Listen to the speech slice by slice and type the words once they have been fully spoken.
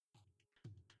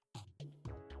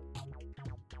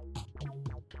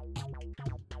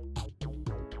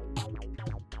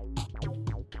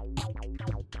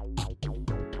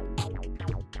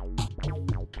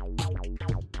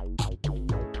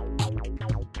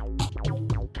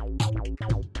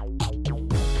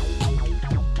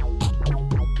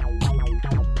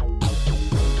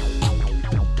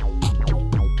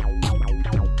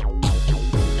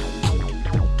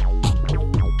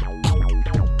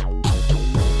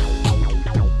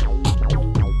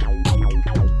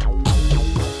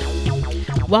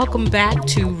Welcome back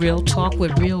to Real Talk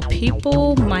with Real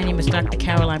People. My name is Dr.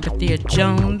 Caroline Bethea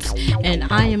Jones, and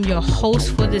I am your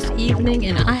host for this evening.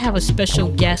 And I have a special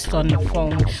guest on the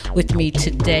phone with me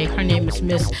today. Her name is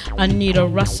Miss Anita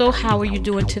Russell. How are you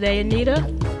doing today, Anita?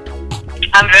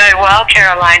 I'm very well,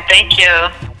 Caroline. Thank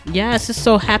you. Yes, it's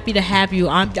so happy to have you.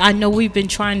 I know we've been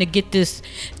trying to get this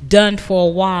done for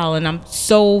a while, and I'm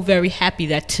so very happy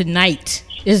that tonight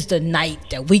is the night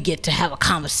that we get to have a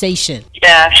conversation.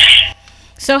 Yes.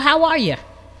 So how are you?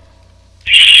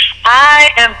 I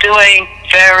am doing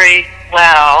very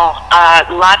well.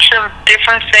 Lots of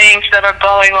different things that are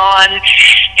going on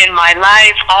in my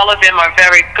life. All of them are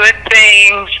very good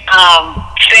things.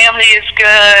 Family is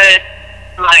good.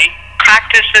 My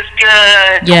practice is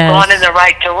good. Yes. I'm going in the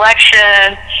right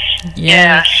direction. Yes.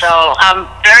 Yeah, so I'm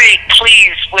very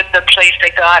pleased with the place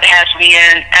that God has me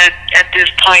in at this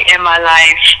point in my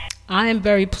life. I am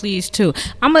very pleased too.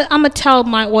 I'm gonna tell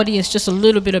my audience just a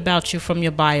little bit about you from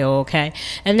your bio, okay?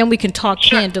 And then we can talk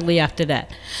candidly after that.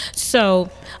 So,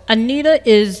 Anita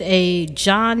is a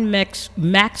John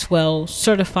Maxwell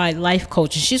certified life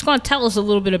coach, and she's going to tell us a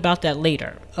little bit about that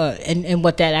later, and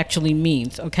what that actually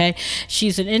means, okay?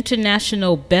 She's an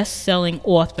international best-selling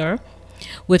author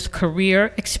with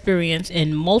career experience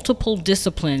in multiple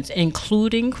disciplines,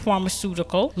 including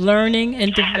pharmaceutical, learning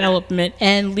and development,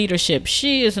 and leadership.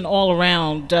 She is an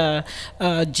all-around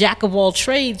jack of all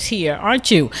trades here, aren't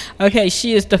you? Okay,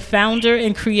 she is the founder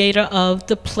and creator of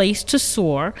The Place to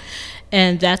Soar,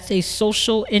 and that's a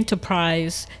social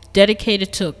enterprise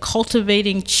dedicated to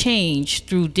cultivating change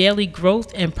through daily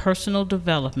growth and personal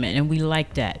development, and we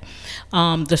like that.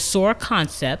 The SOAR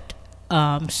concept,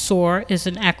 SOAR is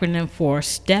an acronym for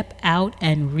Step Out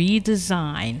and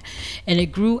Redesign, and it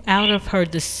grew out of her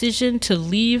decision to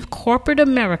leave corporate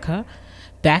America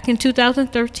back in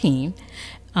 2013.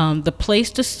 The Place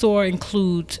to Soar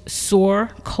includes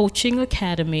SOAR Coaching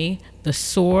Academy, the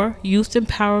SOAR Youth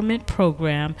Empowerment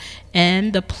Program,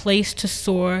 and the Place to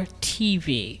Soar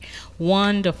TV.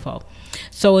 Wonderful.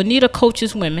 So Anita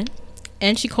coaches women,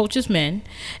 and she coaches men,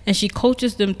 and she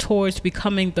coaches them towards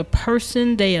becoming the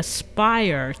person they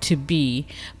aspire to be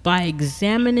by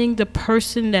examining the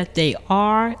person that they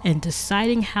are and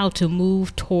deciding how to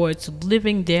move towards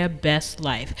living their best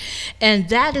life. And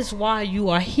that is why you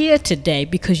are here today,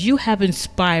 because you have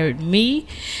inspired me,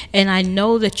 and I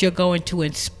know that you're going to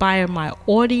inspire my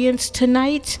audience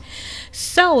tonight.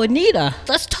 So, Anita,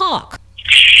 let's talk.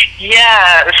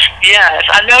 Yes.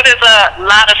 I know there's a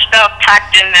lot of stuff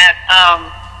packed in that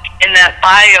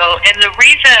bio, and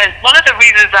one of the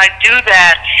reasons I do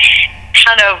that,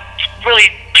 kind of really,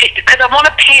 because I want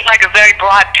to paint like a very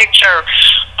broad picture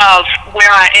of where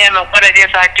I am and what it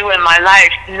is I do in my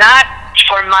life, not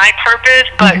for my purpose,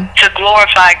 but to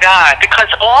glorify God, because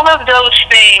all of those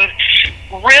things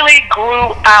really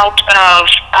grew out of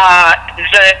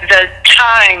the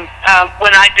time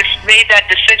when I just made that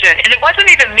decision. And it wasn't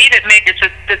even me that made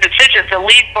the decision to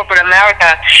leave corporate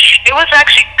America. It was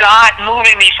actually God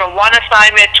moving me from one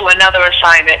assignment to another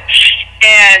assignment.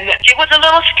 And it was a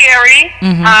little scary,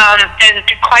 and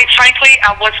quite frankly,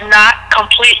 I was not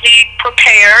completely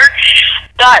prepared.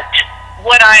 But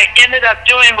what I ended up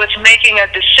doing was making a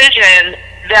decision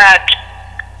that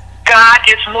God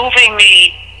is moving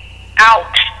me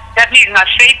out. That means my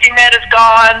safety net is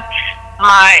gone.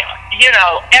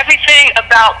 Everything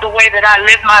about the way that I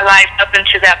lived my life up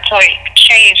until that point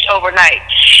changed overnight.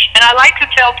 And I like to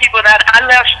tell people that I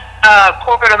left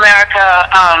corporate America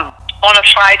on a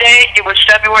Friday. It was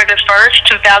February the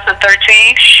 1st,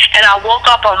 2013. And I woke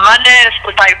up on Monday and it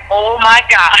was like, oh my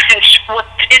gosh, what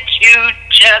did you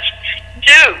just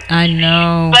do? I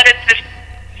know. But at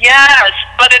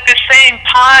the same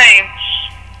time,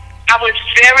 I was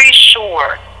very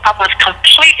sure, I was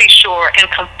completely sure and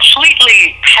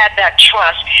completely had that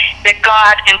trust that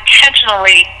God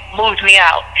intentionally moved me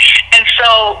out. And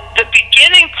so the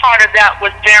beginning part of that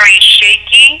was very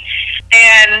shaky,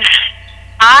 and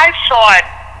I thought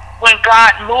when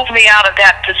God moved me out of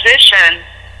that position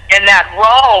in that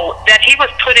role that he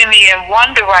was putting me in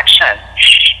one direction.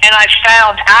 And I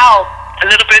found out a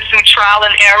little bit through trial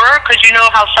and error, because you know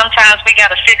how sometimes we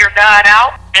got to figure God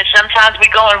out, and sometimes we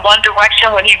go in one direction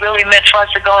when he really meant for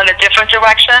us to go in a different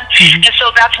direction. And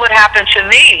so that's what happened to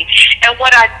me. And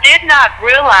what I did not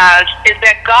realize is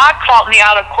that God called me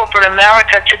out of corporate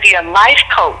America to be a life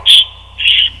coach.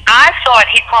 I thought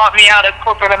he called me out of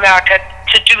corporate America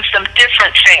to do some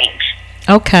different things.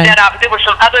 Okay. There were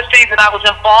some other things that I was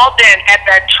involved in at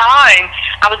that time.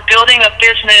 I was building a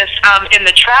business in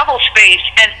the travel space,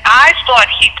 and I thought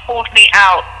he pulled me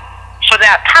out for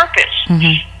that purpose.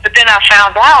 But then I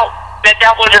found out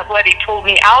that wasn't what he pulled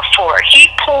me out for. He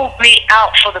pulled me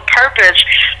out for the purpose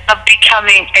of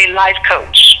becoming a life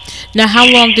coach. Now, how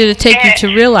long did it take you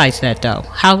to realize that, though?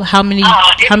 How many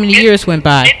years went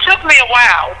by? It took me a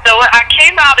while. So I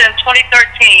came out in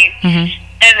 2013,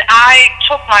 and I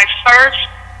took my first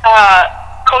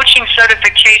coaching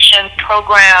certification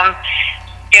program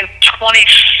in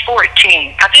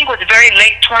 2014. I think it was very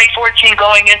late 2014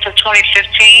 going into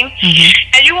 2015.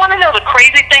 And you want to know the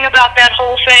crazy thing about that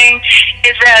whole thing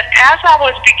is that as I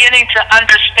was beginning to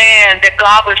understand that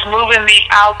God was moving me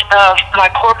out of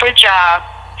my corporate job,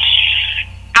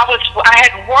 I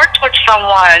had worked with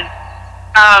someone.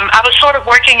 I was sort of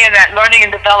working in that learning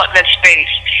and development space.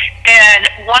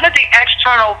 And one of the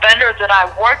external vendors that I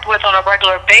worked with on a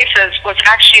regular basis was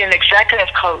actually an executive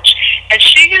coach. And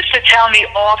she used to tell me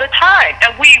all the time,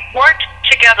 and we worked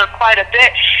together quite a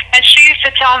bit, and she used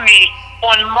to tell me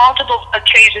on multiple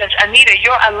occasions, Anita,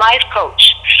 you're a life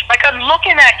coach. Like, I'm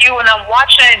looking at you and I'm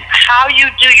watching how you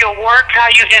do your work,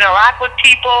 how you interact with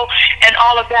people, and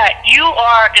all of that. You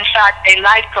are, in fact, a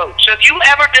life coach. So if you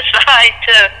ever decide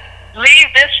to leave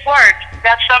this work,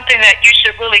 that's something that you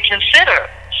should really consider.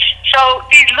 So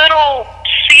these little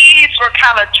seeds were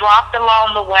kind of dropped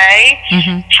along the way.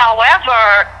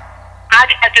 However,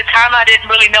 at the time, I didn't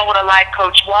really know what a life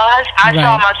coach was. I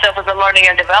saw myself as a learning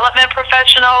and development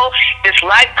professional. This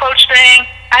life coach thing,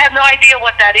 I have no idea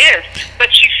what that is. But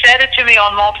she said it to me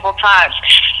on multiple times.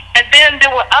 And then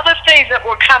there were other things that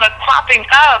were kind of cropping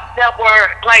up that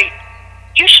were like,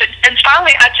 you should, and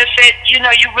finally I just said, you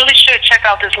really should check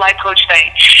out this life coach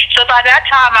thing. So by that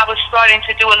time, I was starting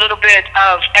to do a little bit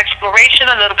of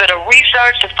exploration, a little bit of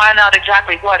research to find out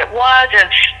exactly what it was and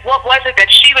what was it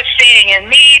that she was seeing in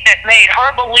me that made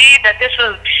her believe that this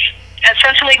was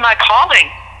essentially my calling.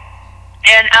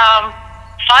 And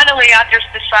finally, I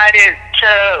just decided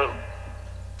to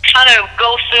kind of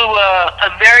go through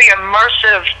a very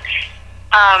immersive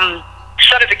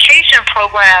certification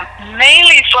program,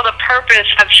 mainly for the purpose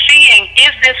of seeing, is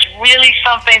this really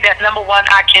something that, number one,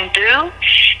 I can do,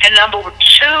 and number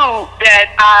two,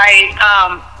 that I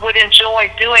would enjoy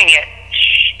doing it.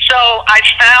 So I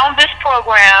found this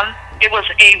program. It was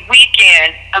a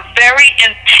weekend, a very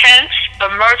intense,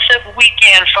 immersive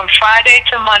weekend from Friday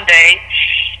to Monday,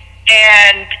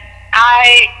 and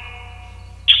I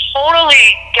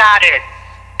totally got it.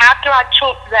 After I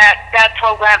took that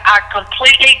program, I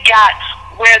completely got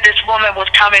where this woman was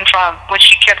coming from when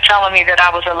she kept telling me that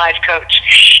I was a life coach.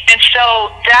 And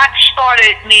so that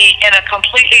started me in a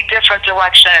completely different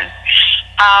direction.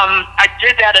 I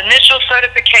did that initial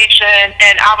certification,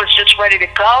 and I was just ready to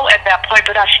go at that point,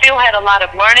 but I still had a lot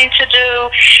of learning to do,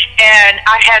 and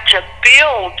I had to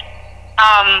build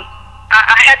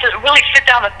I had to really sit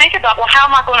down and think about, well, how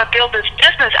am I going to build this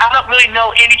business? I don't really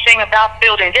know anything about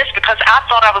building this because I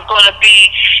thought I was going to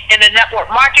be in the network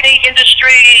marketing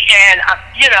industry and, I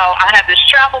had this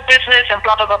travel business and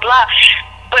blah, blah, blah, blah.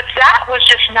 But that was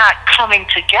just not coming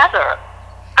together.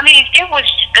 I mean,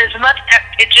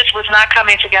 it just was not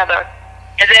coming together.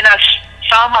 And then I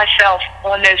found myself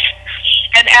on this.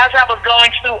 And as I was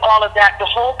going through all of that, the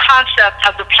whole concept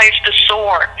of the place to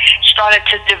soar started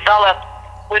to develop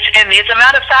within me. As a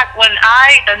matter of fact, when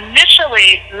I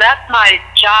initially left my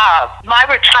job,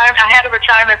 I had a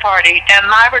retirement party, and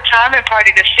my retirement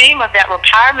party, the theme of that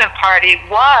retirement party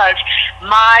was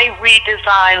my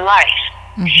redesigned life.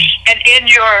 And in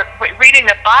your reading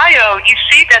the bio, you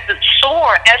see that the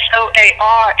SOAR,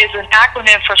 SOAR, is an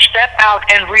acronym for Step Out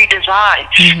and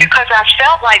Redesign. Because I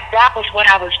felt like that was what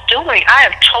I was doing. I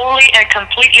am totally and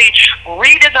completely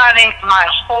redesigning my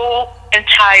whole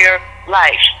entire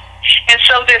life. And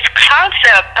so this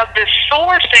concept of this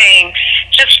SOAR thing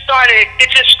just started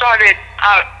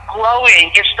growing.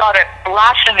 It started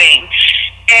blossoming.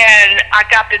 And I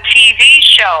got the TV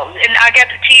show. And I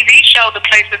got the TV show, The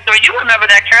Place to Soar. You remember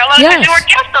that, Caroline? Yes. You were a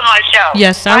guest on my show.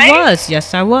 Yes, right? I was.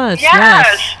 Yes, I was.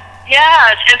 Yes.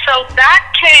 And so that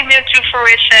came into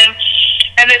fruition.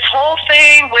 And this whole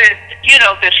thing with,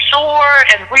 the SOAR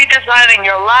and redesigning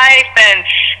your life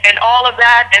and all of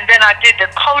that. And then I did the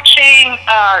coaching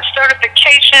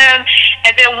certification.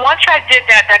 And then once I did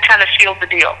that, that kind of sealed the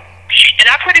deal. And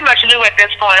I pretty much knew at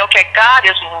this point, okay, God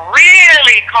is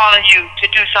really calling you to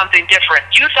do something different.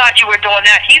 You thought you were doing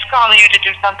that. He's calling you to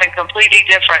do something completely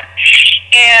different.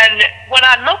 And when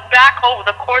I look back over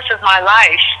the course of my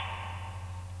life,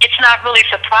 it's not really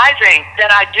surprising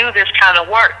that I do this kind of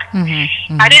work.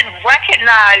 I didn't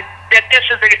recognize that this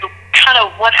is kind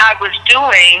of what I was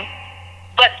doing,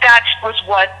 but that was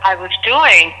what I was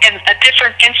doing in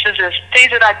different instances.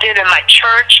 Things that I did in my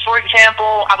church, for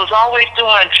example. I was always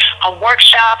doing a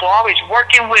workshop or always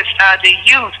working with the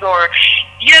youth or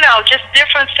just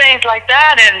different things like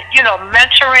that. And,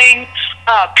 mentoring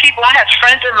people. I have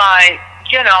friends of mine,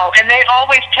 and they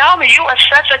always tell me, you are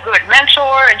such a good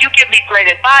mentor and you give me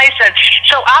great advice. And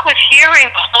so I was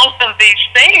hearing both of these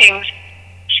things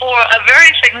for a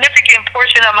very significant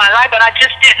portion of my life, but I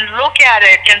just didn't look at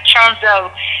it in terms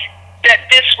of that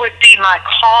this would be my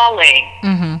calling.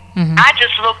 Mm-hmm, mm-hmm. I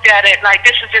just looked at it like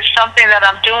this is just something that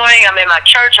I'm doing. I'm in my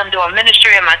church. I'm doing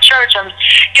ministry in my church. I'm,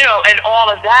 and all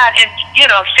of that. And,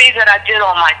 things that I did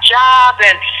on my job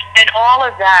and all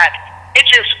of that. It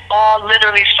just all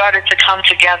literally started to come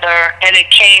together, and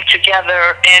it came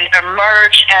together and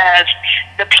emerged as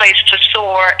the Place to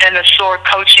Soar and the Soar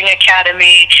Coaching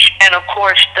Academy, and of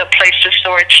course the Place to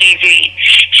Soar TV.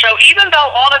 So even though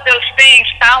all of those things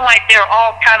sound like they're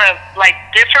all kind of like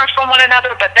different from one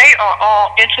another, but they are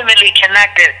all intimately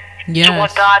connected. Yes. To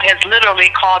what God has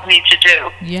literally called me to do.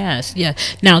 Yes,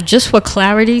 yes. Now, just for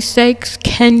clarity's sakes,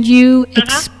 can you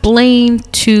explain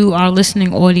to our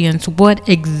listening audience what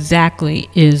exactly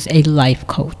is a life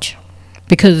coach?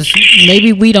 Because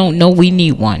maybe we don't know we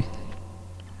need one.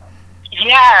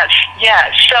 Yes.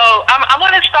 So I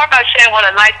want to start by saying what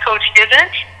a life coach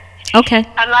isn't. Okay.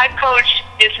 A life coach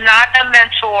is not a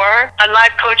mentor. A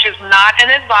life coach is not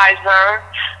an advisor.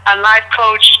 A life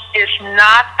coach is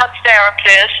not a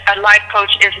therapist. A life coach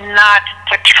is not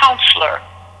a counselor.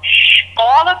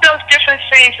 All of those different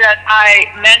things that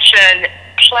I mentioned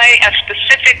play a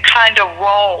specific kind of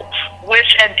role with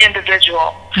an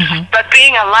individual. Mm-hmm. But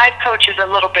being a life coach is a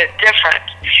little bit different.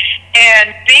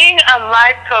 And being a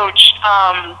life coach,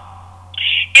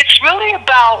 it's really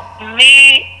about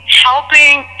me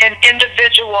helping an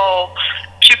individual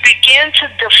to begin to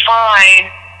define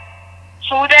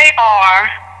who they are,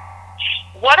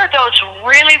 what are those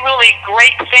really, really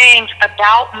great things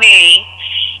about me,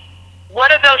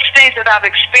 what are those things that I've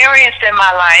experienced in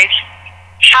my life,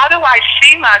 how do I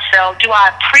see myself, do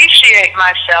I appreciate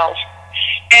myself,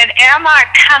 and am I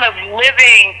kind of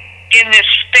living in this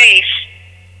space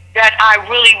that I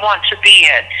really want to be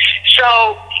in.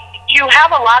 So you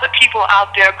have a lot of people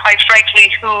out there, quite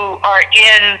frankly, who are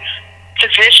in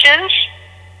positions,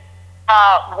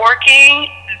 working,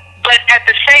 but at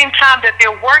the same time that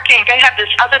they're working, they have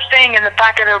this other thing in the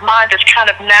back of their mind that's kind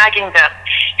of nagging them.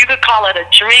 You could call it a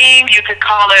dream, you could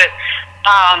call it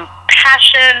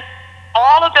passion,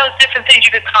 all of those different things.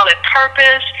 You could call it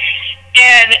purpose.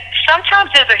 And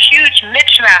sometimes there's a huge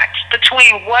mismatch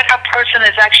between what a person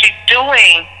is actually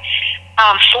doing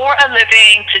for a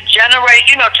living, to generate,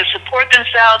 to support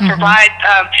themselves, provide.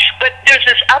 But there's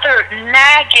this other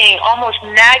almost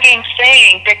nagging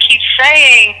thing that keeps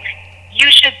saying, you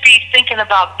should be thinking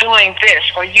about doing this,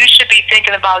 or you should be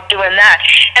thinking about doing that.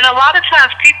 And a lot of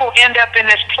times people end up in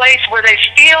this place where they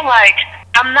feel like,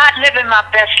 I'm not living my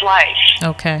best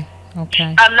life. Okay.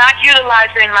 I'm not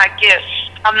utilizing my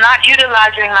gifts. I'm not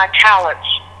utilizing my talents.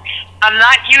 I'm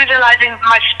not utilizing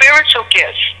my spiritual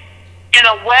gifts in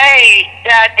a way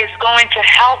that is going to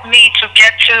help me to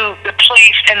get to the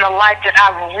place in the life that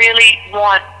I really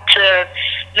want to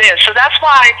live. So that's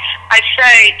why I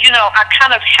say, I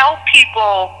kind of help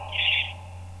people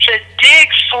to dig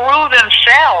through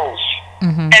themselves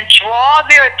and draw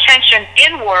their attention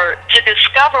inward to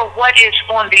discover what is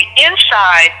on the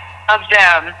inside of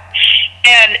them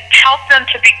and help them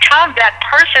to become that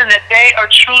person that they are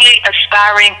truly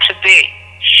aspiring to be.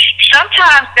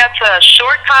 Sometimes that's a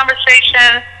short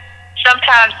conversation.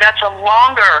 Sometimes that's a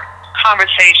longer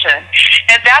conversation.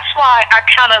 And that's why I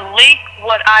kind of link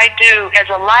what I do as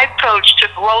a life coach to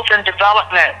growth and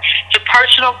development, to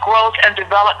personal growth and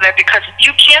development, because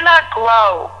you cannot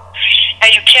grow and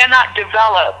you cannot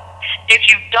develop if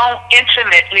you don't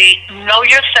intimately know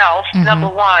yourself, number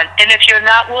one, and if you're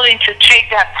not willing to take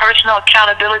that personal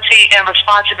accountability and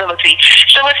responsibility.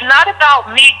 So it's not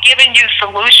about me giving you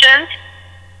solutions.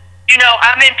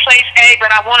 I'm in place A,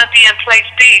 but I want to be in place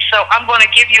B. So I'm going to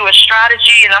give you a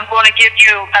strategy and I'm going to give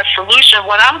you a solution.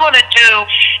 What I'm going to do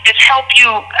is help you,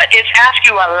 is ask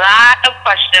you a lot of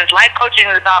questions. Life coaching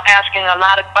is about asking a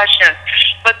lot of questions.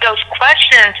 But those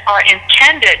questions are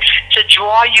intended to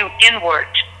draw you inward.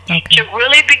 Okay. To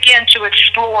really begin to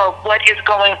explore what is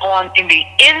going on in the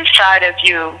inside of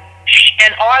you.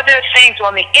 And are there things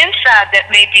on the inside that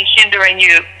may be hindering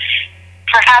you?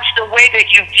 Perhaps the way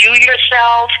that you view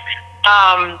yourself.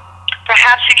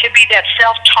 Perhaps it could be that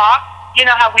self-talk. You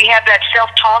know how we have that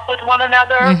self-talk with one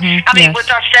another? With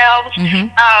ourselves.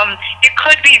 It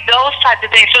could be those types of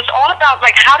things. So it's all about,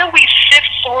 how do we sift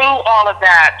through all of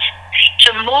that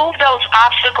to move those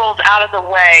obstacles out of the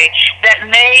way that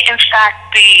may, in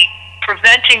fact, be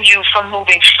preventing you from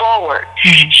moving forward.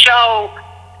 So,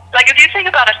 if you think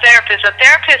about a therapist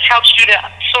helps you to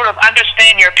sort of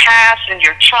understand your past and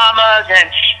your traumas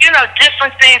and,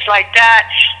 different things like that,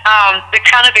 that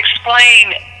kind of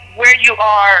explain where you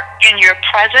are in your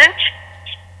present.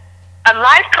 A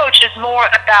life coach is more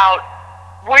about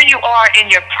where you are in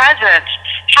your present.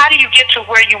 How do you get to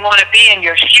where you want to be in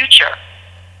your future?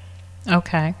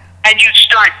 Okay. And you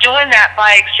start doing that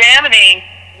by examining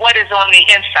what is on the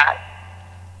inside.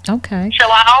 Okay. So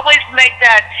I always make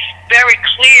that very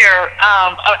clear,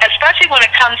 especially when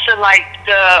it comes to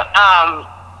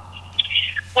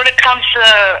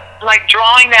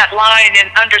drawing that line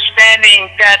and understanding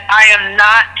that I am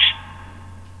not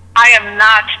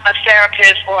a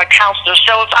therapist or a counselor.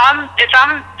 So as a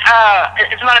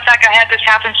matter of fact, I had this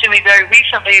happen to me very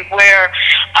recently where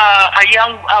a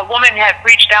young woman had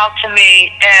reached out to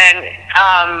me and,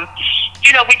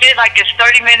 we did like this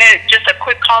 30-minute, just a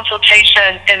quick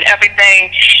consultation and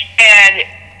everything. And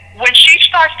when she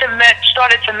started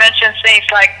to mention things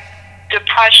like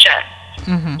depression,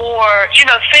 or,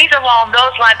 things along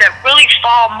those lines that really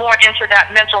fall more into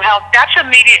that mental health, that's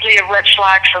immediately a red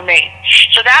flag for me.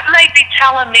 So that may be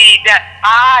telling me that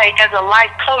I, as a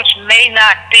life coach, may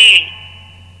not be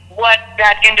what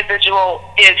that individual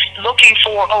is looking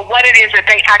for or what it is that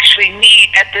they actually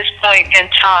need at this point in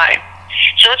time.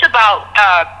 So it's about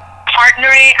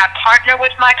partnering. I partner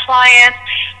with my clients,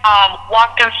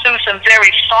 walk them through some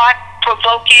very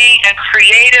thought-provoking and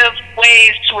creative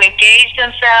ways to engage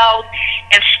themselves,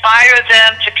 inspire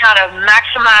them to kind of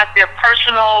maximize their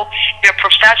personal, their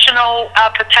professional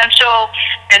potential,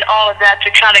 and all of that to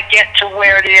kind of get to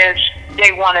where it is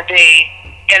they want to be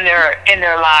in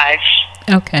their lives.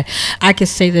 Okay. I could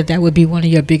say that would be one of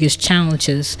your biggest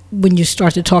challenges when you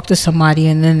start to talk to somebody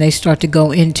and then they start to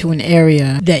go into an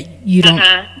area that you don't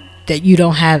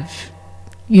have,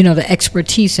 the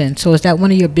expertise in. So is that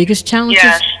one of your biggest challenges?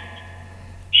 Yes.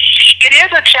 It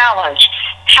is a challenge.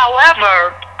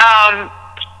 However, I'm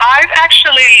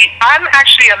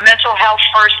actually a mental health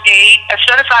first aid, a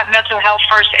certified mental health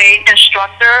first aid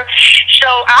instructor. So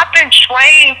I've been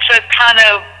trained to kind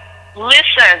of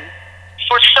listen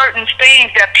for certain things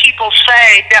that people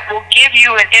say that will give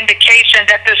you an indication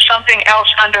that there's something else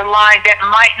underlying that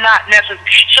might not necessarily.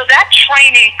 So that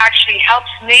training actually helps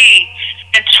me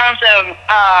in terms of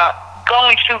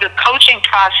going through the coaching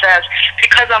process,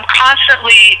 because I'm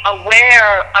constantly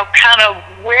aware of kind of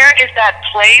where is that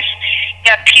place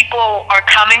that people are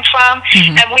coming from.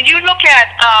 And when you look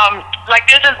at,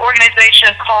 there's an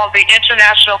organization called the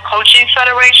International Coaching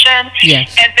Federation,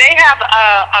 yes, and they have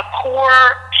a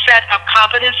core set of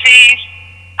competencies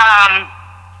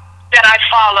that I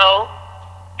follow.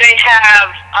 They have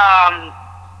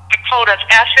a code of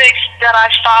ethics that I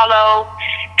follow,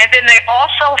 and then they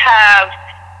also have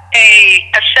a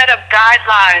set of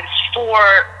guidelines for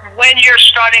when you're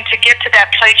starting to get to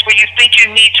that place where you think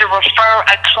you need to refer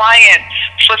a client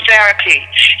for therapy.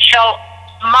 So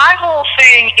my whole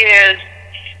thing is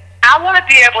I want to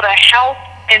be able to help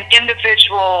an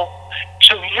individual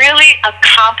to really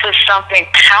accomplish something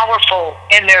powerful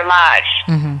in their lives.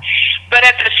 But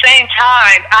at the same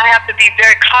time, I have to be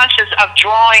very conscious of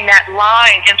drawing that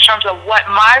line in terms of what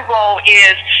my role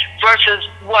is versus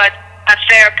what a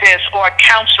therapist or a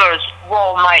counselor's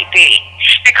role might be.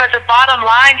 Because the bottom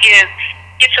line is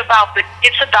it's about the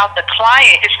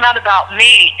client. It's not about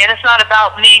me, and it's not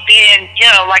about me being,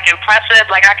 impressive,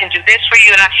 like I can do this for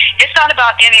you, and it's not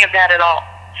about any of that at all.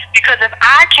 Because if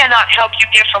I cannot help you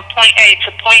get from point A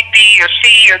to point B or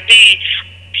C or D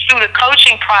through the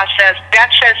coaching process, that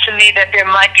says to me that there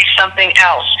might be something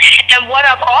else. And what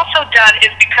I've also done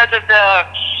is, because of the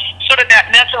sort of that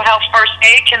mental health first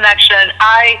aid connection,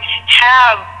 I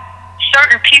have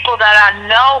certain people that I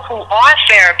know who are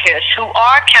therapists, who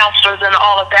are counselors and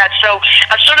all of that. So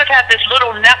I sort of have this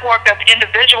little network of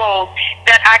individuals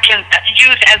that I can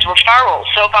use as referrals.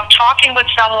 So if I'm talking with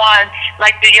someone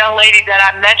like the young lady that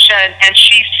I mentioned, and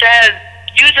she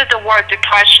uses the word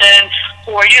depression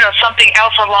or, something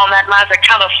else along that line that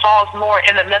kind of falls more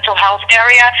in the mental health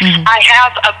area, I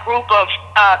have a group of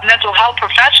mental health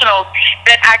professionals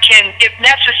that I can, if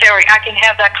necessary, I can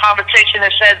have that conversation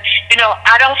that says,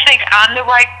 I don't think I'm the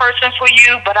right person for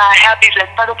you, but I have these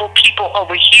incredible people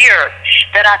over here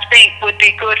that I think would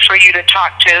be good for you to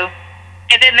talk to.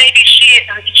 And then maybe she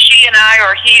and I,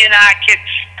 or he and I, could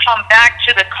come back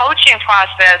to the coaching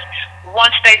process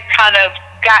once they've kind of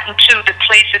gotten to the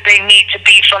place that they need to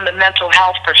be from the mental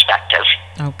health perspective.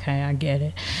 Okay, I get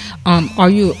it. Are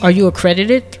you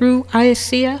accredited through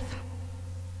ISCF?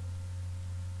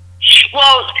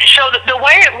 Well, so the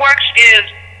way it works is,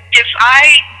 if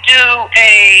I do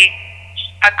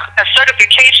a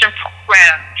certification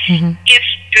program. Mm-hmm.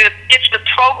 It's the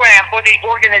program or the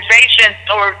organization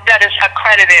or that is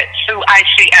accredited through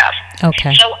ICF.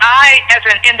 Okay. So I, as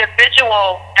an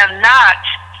individual, am not,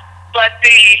 but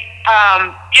the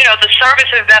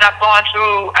services that I've gone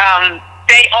through,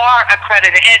 they are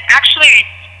accredited. And actually,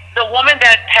 the woman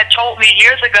that had told me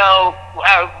years ago,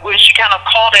 when she kind of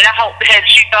called it out, and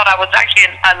she thought I was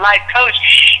actually a life coach,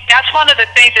 that's one of the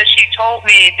things that she told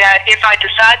me, that if I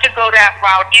decide to go that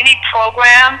route, any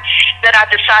program that I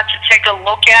decide to take a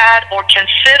look at or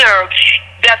consider,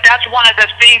 that's one of the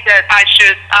things that I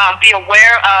should be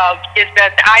aware of, is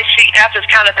that the ICF is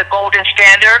kind of the golden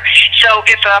standard. So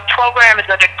if a program is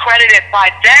accredited by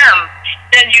them,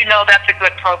 then you know that's a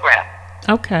good program.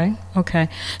 Okay. Okay.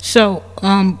 So,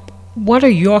 what are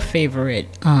your favorite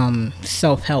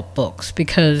self-help books?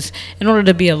 Because in order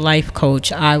to be a life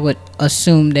coach, I would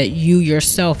assume that you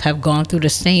yourself have gone through the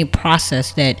same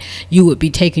process that you would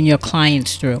be taking your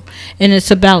clients through. And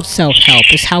it's about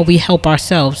self-help. It's how we help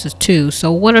ourselves too.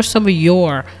 So what are some of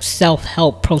your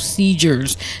self-help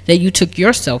procedures that you took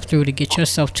yourself through to get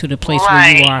yourself to the place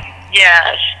where you are?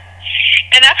 Yes.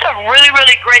 And that's a really,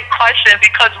 really great question,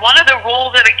 because one of the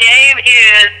rules of the game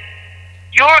is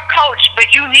you're a coach,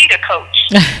 but you need a coach.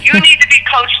 You need to be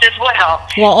coached as well.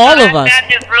 Well, all of us.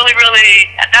 That is really, really,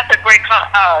 that's a great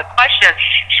question.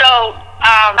 So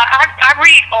I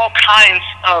read all kinds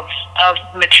of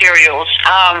materials.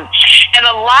 And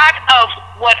a lot of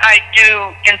what I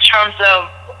do in terms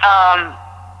of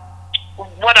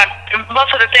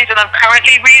most of the things that I'm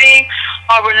currently reading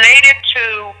are related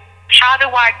to how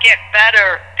do I get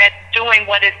better at doing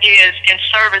what it is in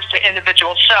service to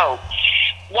individuals. So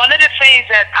one of the things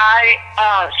that I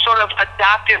sort of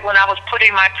adopted when I was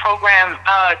putting my program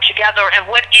together, and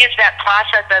what is that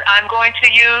process that I'm going to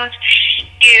use,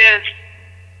 is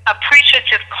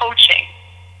appreciative coaching.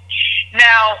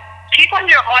 Now, people in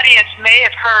your audience may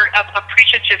have heard of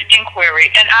appreciative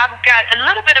inquiry, and I've got a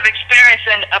little bit of experience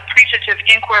in appreciative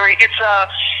inquiry. It's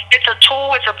a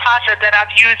tool, it's a process that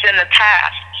I've used in the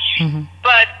past. Mm-hmm.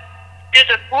 But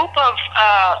there's a group of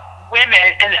women,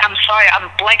 and I'm sorry, I'm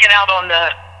blanking out on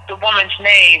the woman's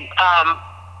name. I'm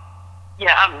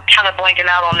kind of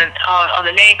blanking out on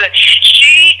the name, but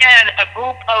she and a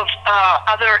group of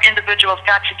other individuals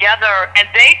got together, and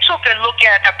they took a look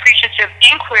at appreciative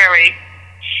inquiry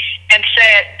and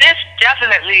said, this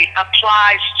definitely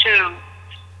applies to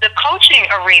the coaching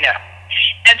arena.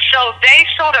 And so they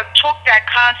sort of took that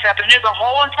concept, and there's a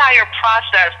whole entire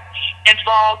process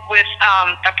involved with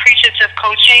appreciative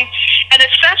coaching. And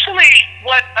essentially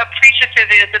what appreciative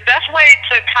is, the best way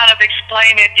to kind of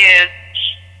explain it is,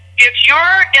 if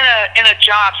you're in a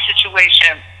job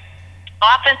situation,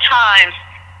 oftentimes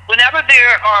whenever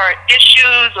there are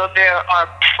issues or there are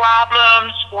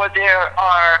problems or there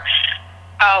are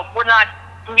we're not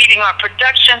meeting our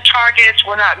production targets,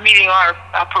 we're not meeting our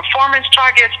performance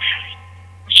targets,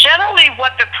 generally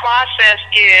what the process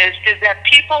is that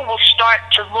people will start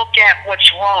to look at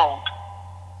what's wrong.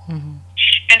 Mm-hmm.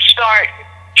 And start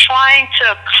trying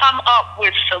to come up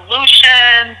with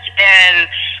solutions and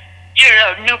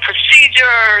new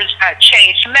procedures,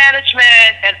 change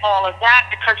management, and all of that,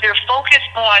 because they're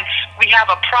focused on, we have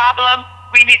a problem,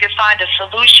 we need to find a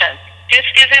solution. This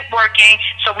isn't working,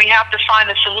 so we have to find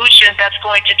a solution that's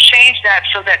going to change that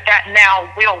so that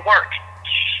now will work.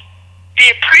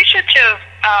 The appreciative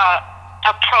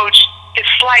approach is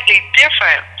slightly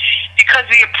different, because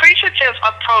the appreciative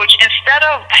approach, instead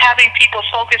of having people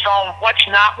focus on what's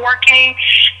not working,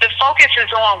 the focus is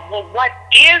on, well, what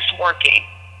is working?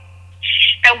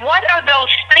 And what are those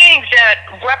things that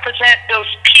represent those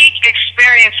peak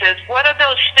experiences? What are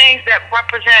those things that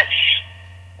represent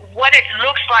what it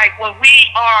looks like when we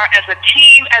are, as a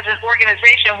team, as an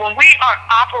organization, when we are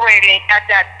operating at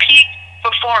that peak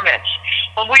performance,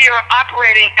 when we are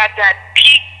operating at that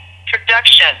peak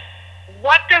production?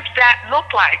 What does that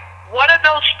look like? What are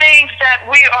those things that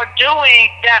we are doing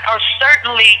that are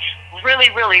certainly really,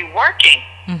 really working?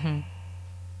 Mm-hmm.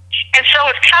 And so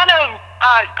it's kind of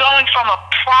going from a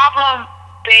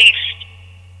problem-based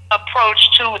approach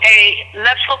to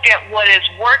let's look at what is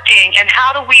working and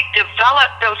how do we develop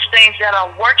those things that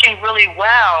are working really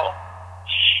well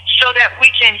so that we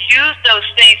can use those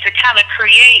things to kind of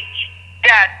create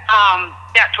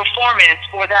that performance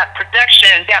or that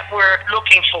production that we're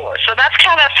looking for. So that's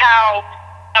kind of how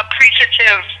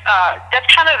appreciative, that's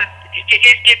kind of,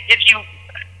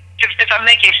 if I'm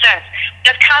making sense,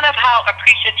 that's kind of how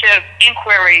appreciative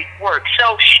inquiry works.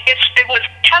 So it was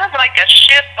kind of like a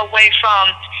shift away from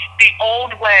the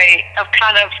old way of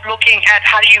kind of looking at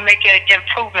how do you make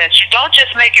improvements. You don't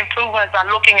just make improvements by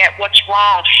looking at what's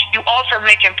wrong. You also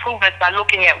make improvements by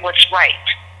looking at what's right.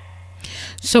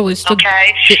 So it's the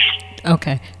Okay?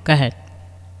 okay. Go ahead.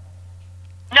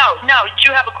 No. Do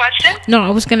you have a question? No, I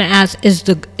was going to ask: is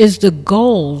the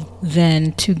goal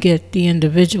then to get the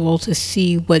individual to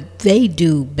see what they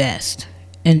do best,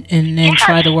 and then Yes,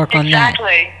 try to work on that?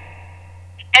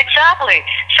 Exactly.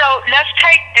 So let's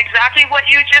take exactly what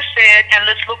you just said and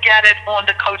let's look at it on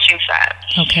the coaching side.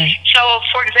 Okay. So,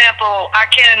 for example,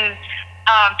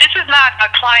 this is not a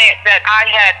client that I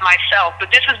had myself,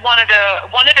 but this is one of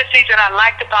the things that I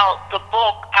liked about the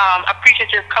book,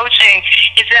 Appreciative Coaching,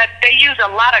 is that they use a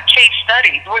lot of case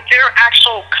studies with their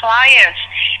actual clients,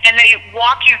 and they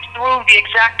walk you through the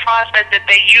exact process that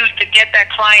they used to get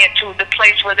that client to the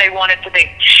place where they wanted to be.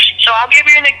 So I'll give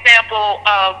you an example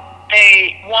of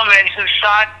a woman who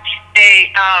sought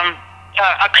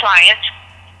a client,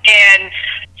 and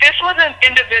this was an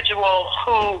individual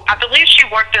who, I believe she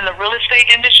worked in the real estate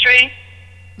industry,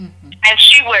 and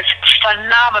she was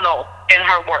phenomenal in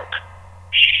her work.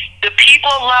 The people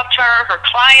loved her, her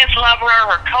clients loved her,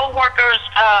 her co-workers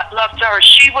loved her.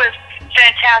 She was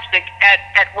fantastic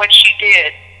at what she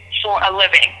did for a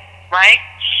living, right?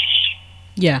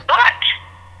 Yeah. But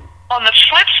on the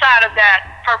flip side of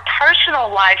that, her personal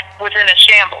life was in a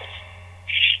shambles.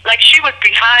 Like, she was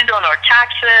behind on her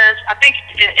taxes. I think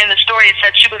in the story it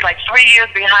said she was like 3 years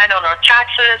behind on her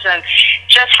taxes, and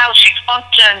just how she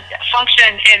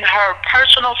functioned in her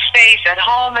personal space at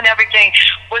home and everything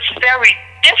was very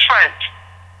different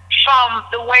from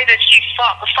the way that she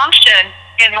functioned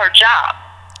in her job.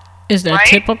 Is that right?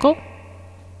 typical?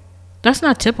 That's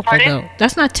not typical, Pardon? though.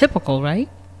 That's not typical, right?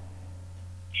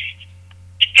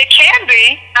 It can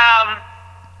be.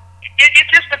 It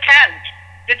just depends.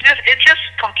 It just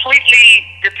completely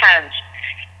depends.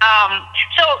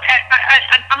 So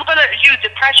I'm going to use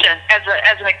depression as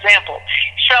an example.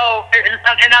 So,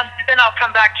 then I'll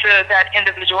come back to that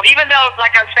individual. Even though,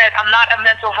 like I said, I'm not a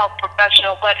mental health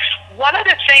professional, but one of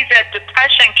the things that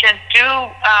depression can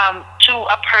do to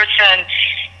a person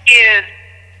is,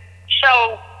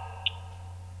 so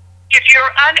if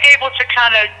you're unable to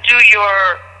kind of do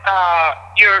your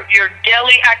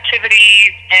daily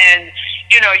activities, and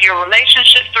your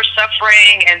relationships are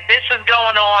suffering, and this is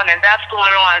going on and that's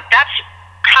going on, that's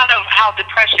kind of how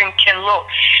depression can look.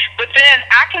 But then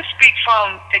I can speak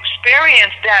from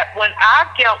experience that when I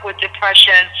dealt with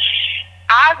depression,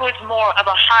 I was more of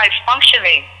a high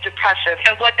functioning depressive,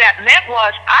 and what that meant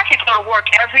was I could go to work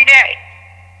every day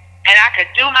and I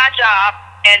could do my job,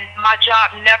 and my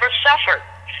job never suffered.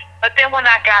 But then when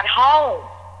I got home,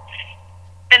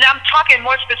 and I'm talking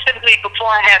more specifically before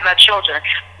I had my children,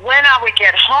 when I would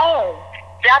get home,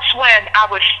 that's when I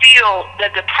would feel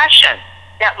the depression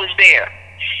that was there.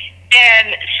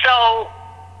 And so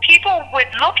people would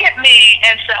look at me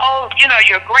and say, oh,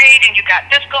 you're great and you got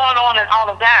this going on and all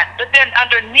of that. But then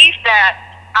underneath that,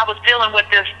 I was dealing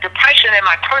with this depression in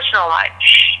my personal life.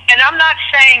 And I'm not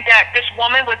saying that this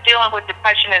woman was dealing with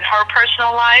depression in her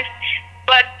personal life,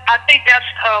 but I think that's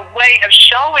a way of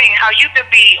showing how you could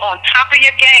be on top of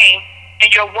your game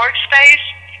in your workspace,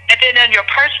 and then in your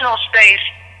personal space,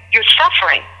 you're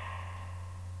suffering.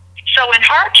 So in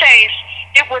her case,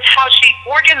 it was how she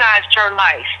organized her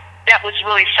life that was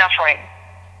really suffering.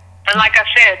 And like I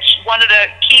said, one of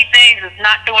the key things is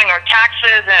not doing her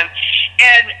taxes, and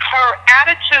her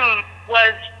attitude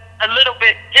was a little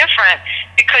bit different,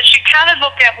 because she kind of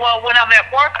looked at, well, when I'm at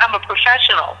work, I'm a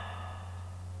professional.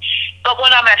 But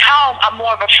when I'm at home, I'm more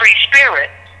of a free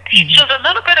spirit. Mm-hmm. So there's a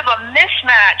little bit of a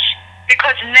mismatch,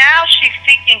 because now she's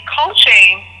seeking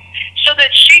coaching so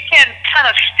that she can kind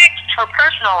of fix her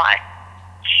personal life.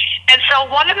 And so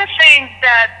one of the things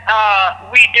that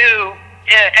we do,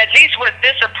 at least with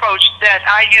this approach that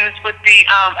I use with the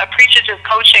appreciative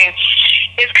coaching,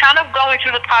 is kind of going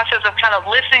through the process of kind of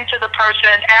listening to the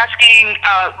person, asking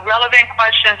relevant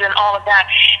questions and all of that,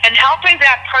 and helping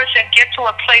that person get to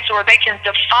a place where they can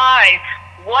define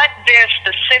what their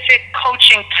specific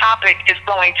coaching topic is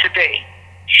going to be.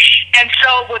 And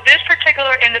so with this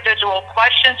particular individual,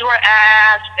 questions were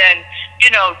asked, and,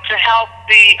 to help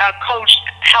the coach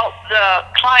help the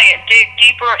client dig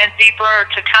deeper and deeper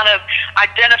to kind of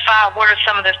identify what are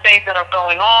some of the things that are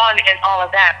going on and all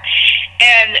of that.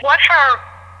 And what her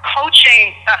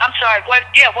coaching,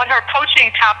 what her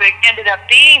coaching topic ended up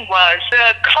being was,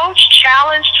 the coach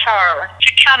challenged her to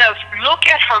kind of look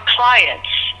at her clients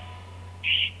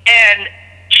and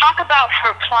talk about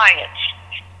her clients,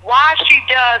 why she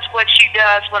does what she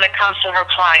does when it comes to her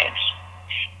clients,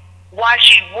 why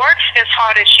she works as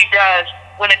hard as she does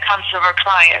when it comes to her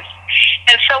clients.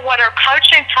 And so what her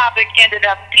coaching topic ended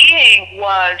up being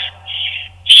was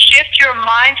shift your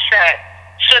mindset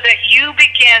so that you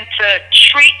begin to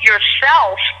treat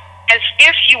yourself as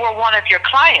if you were one of your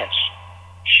clients.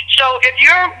 So if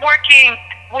you're working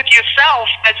with yourself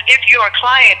as if you're a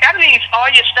client, that means all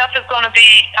your stuff is going to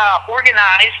be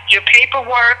organized, your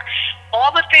paperwork,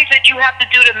 all the things that you have to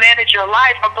do to manage your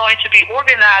life are going to be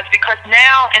organized, because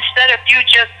now instead of you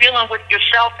just dealing with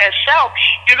yourself as self,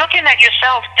 you're looking at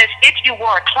yourself as if you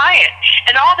were a client.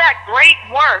 And all that great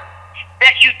work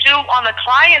that you do on the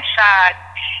client side,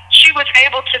 she was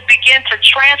able to begin to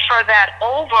transfer that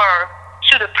over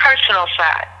to the personal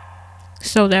side.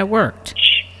 So that worked.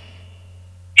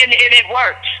 And it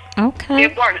worked. Okay.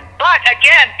 It worked. But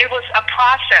again, it was a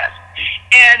process.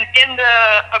 And in the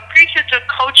appreciative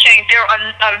coaching, there are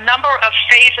a number of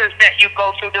phases that you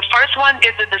go through. The first one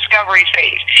is the discovery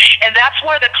phase. And that's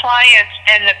where the client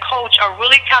and the coach are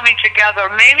really coming together,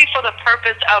 mainly for the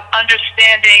purpose of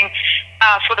understanding,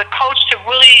 for the coach to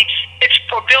really, it's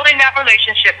for building that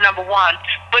relationship, number one.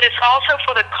 But it's also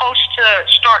for the coach to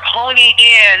start honing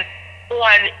in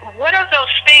on what are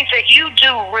those things that you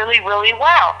do really, really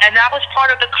well. And that was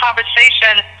part of the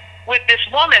conversation with this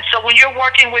woman. So when you're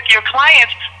working with your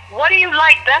clients, what do you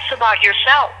like best about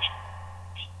yourself?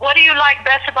 What do you like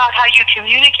best about how you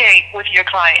communicate with your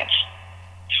clients?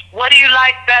 What do you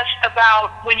like best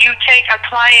about when you take a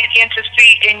client in to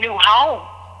see a new home?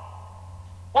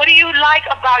 What do you like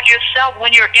about yourself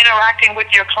when you're interacting with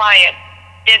your client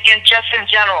in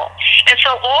general? And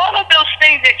so all of those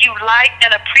things that you like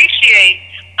and appreciate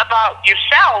about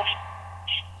yourself,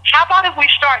 how about if we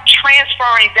start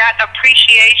transferring that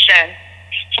appreciation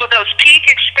for those peak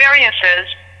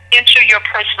experiences into your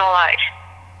personal life?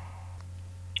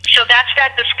 So that's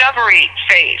that discovery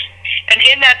phase. And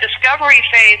in that discovery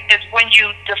phase is when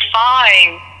you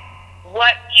define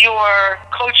what your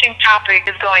coaching topic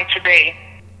is going to be.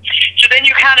 So then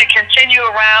you kind of continue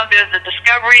around. There's the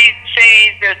discovery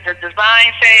phase, there's the design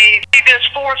phase. There's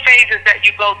 4 phases that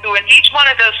you go through, and each one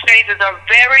of those phases are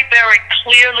very, very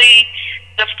clearly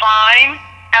defined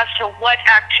as to what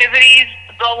activities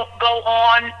go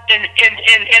on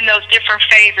in those different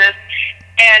phases.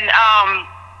 And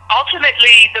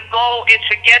ultimately, the goal is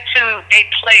to get to a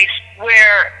place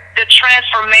where the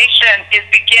transformation is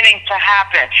beginning to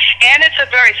happen. And it's a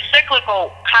very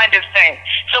cyclical kind of thing.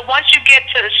 So once you get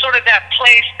to sort of that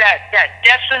place, that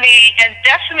destiny, and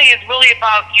destiny is really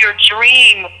about your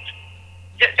dream,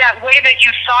 that way that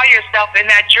you saw yourself in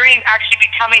that dream actually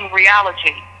becoming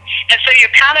reality. And so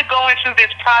you're kind of going through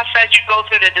this process. You go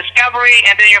through the discovery,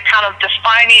 and then you're kind of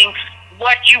defining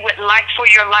what you would like for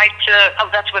your life to,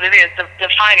 that's what it is,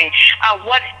 defining,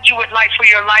 what you would like for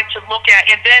your life to look at.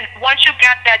 And then once you've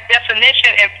got that definition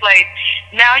in place,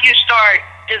 now you start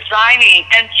designing.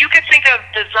 And you can think of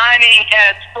designing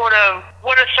as sort of,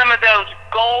 what are some of those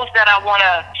goals that I want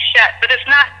to set? But it's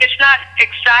not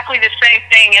exactly the same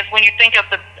thing as when you think of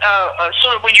the,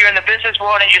 sort of when you're in the business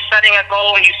world and you're setting a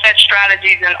goal and you set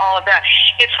strategies and all of that.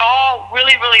 It's all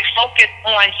really, really focused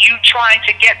on you trying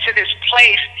to get to this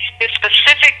place, this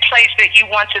specific place that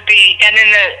you want to be. And in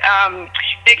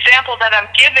the example that I'm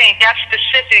giving, that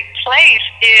specific place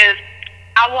is,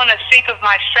 I want to think of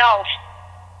myself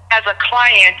as a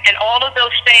client, and all of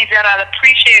those things that I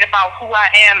appreciate about who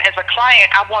I am as a client,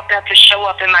 I want that to show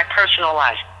up in my personal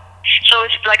life. So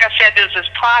it's like I said, there's this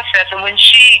process, and when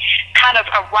she kind of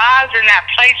arrives in that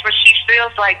place where she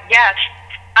feels like, yes,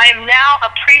 I am now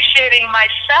appreciating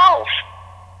myself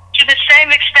to the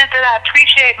same extent that I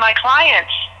appreciate my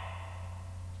clients.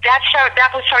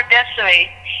 That was her destiny,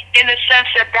 in the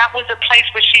sense that was the place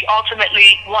where she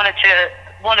ultimately wanted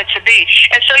to be.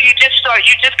 And so you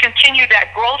just continue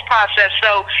that growth process.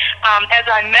 So as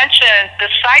I mentioned, the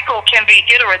cycle can be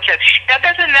iterative. That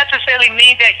doesn't necessarily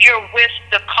mean that you're with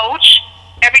the coach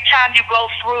every time you go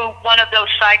through one of those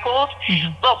cycles.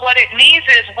 Mm-hmm. But what it means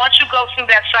is, once you go through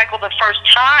that cycle the first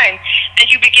time and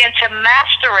you begin to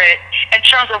master it in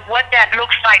terms of what that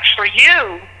looks like for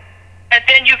you, and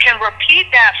then you can repeat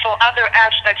that for other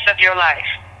aspects of your life.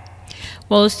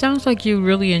 Well, it sounds like you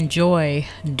really enjoy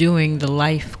doing the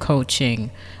life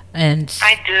coaching. And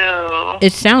I do.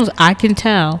 It sounds, I can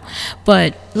tell.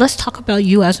 But let's talk about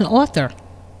you as an author.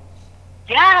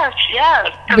 Yes,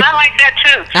 because I like that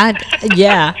too.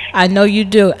 Yeah, I know you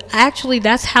do. Actually,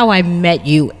 that's how I met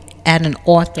you, at an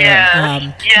author.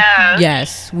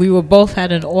 Yes, we were both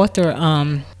at an author.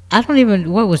 I don't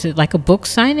even, what was it, like a book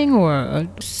signing or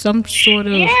some sort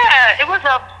of? Yeah, it was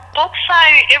a book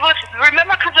signing. It was,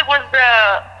 remember, because it was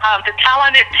the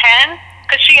Talented 10,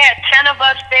 because she had 10 of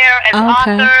us there as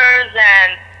authors,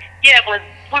 and yeah, it was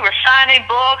we were signing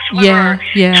books, we Yeah, were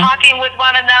yeah. talking with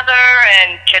one another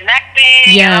and connecting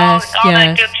and Yes, all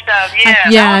that yes. good stuff. I, Yeah,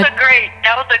 yeah,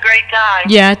 that was a great time.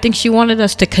 yeah, I think she wanted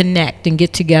us to connect and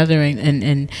get together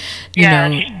and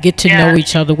Yes, get to know yes,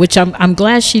 each other, which I'm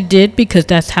glad she did because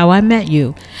that's how I met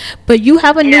you. But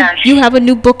yes, you have a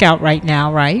new book out right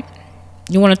now, right?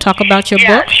 You want to talk about your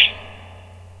book? yes.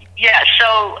 Yeah,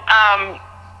 so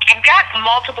I've got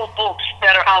multiple books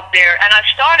that are out there, and I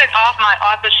started off my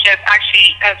authorship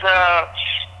actually as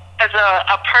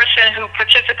a person who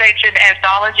participates in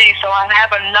anthologies. So I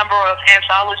have a number of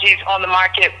anthologies on the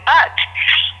market. But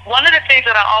one of the things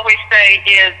that I always say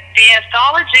is the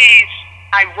anthologies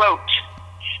I wrote,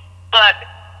 but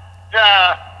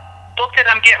the book that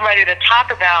I'm getting ready to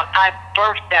talk about, I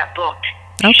birthed that book.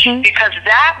 Okay. Because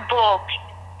that book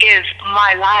is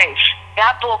my life.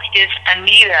 That book is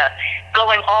Anita,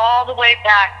 going all the way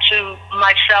back to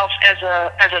myself as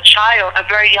a child, a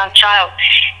very young child.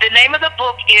 The name of the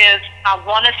book is I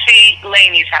Want to See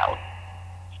Lainey's House.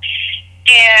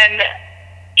 And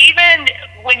even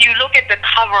when you look at the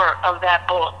cover of that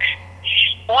book,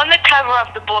 on the cover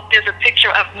of the book, there's a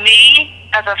picture of me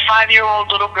as a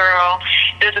 5-year-old little girl.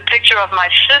 There's a picture of my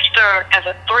sister as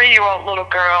a 3-year-old little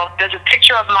girl. There's a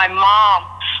picture of my mom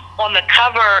on the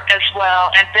cover as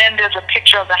well. And then there's a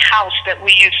picture of the house that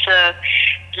we used to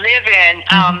live in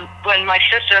when my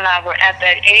sister and I were at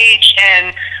that age.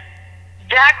 And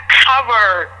that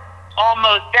cover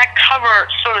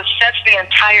sort of sets the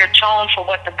entire tone for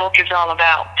what the book is all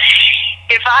about.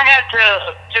 If I had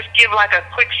to just give like a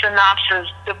quick synopsis,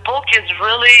 the book is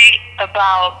really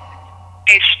about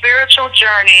a spiritual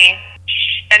journey,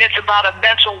 and it's about a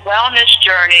mental wellness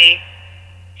journey,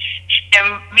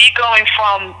 and me going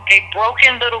from a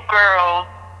broken little girl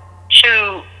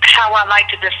to how I like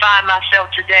to define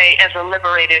myself today as a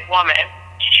liberated woman.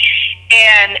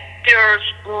 And there's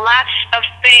lots of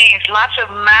things, lots of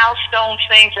milestone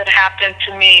things that happened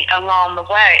to me along the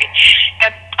way.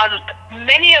 And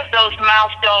many of those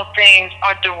milestone things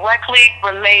are directly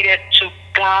related to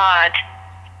God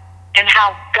and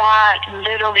how God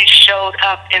literally showed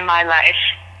up in my life.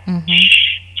 Mm-hmm.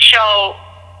 So,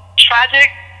 tragic.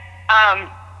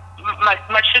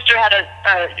 My sister had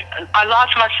I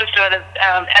lost my sister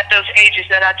at those ages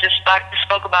that I just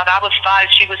spoke about. I was 5,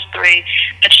 she was 3,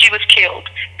 and she was killed.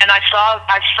 And I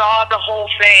saw the whole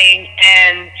thing,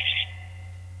 and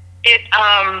it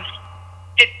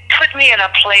put me in a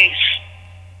place.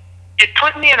 It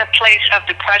put me in a place of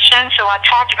depression. So I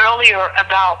talked earlier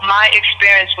about my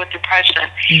experience with depression.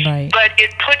 Right. But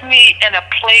it put me in a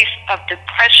place of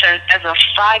depression as a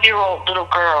 5-year-old little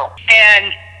girl.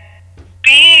 And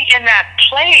being in that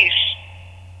place,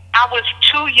 I was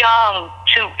too young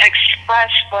to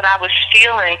express what I was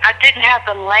feeling. I didn't have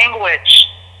the language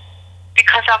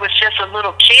because I was just a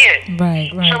little kid.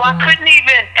 Right. So I couldn't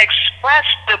even express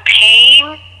the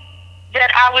pain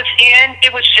that I was in.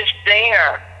 It was just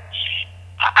there.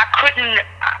 I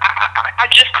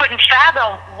just couldn't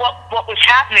fathom what was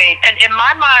happening. And in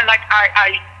my mind, like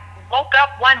I woke up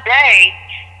one day,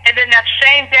 and then that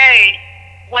same day,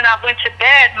 when I went to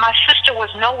bed, my sister was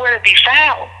nowhere to be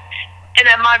found. And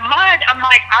in my mind, I'm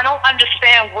like, I don't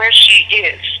understand where she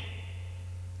is.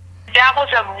 That was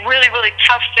a really, really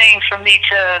tough thing for me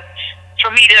to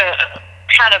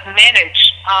kind of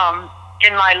manage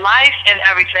in my life and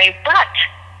everything. But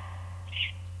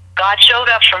God showed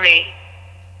up for me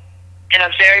in a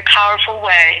very powerful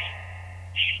way.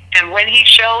 And when he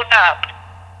showed up,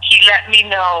 he let me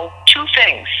know 2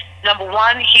 things. Number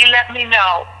one, he let me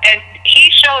know, and he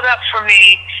showed up for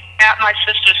me at my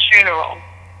sister's funeral,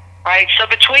 right? So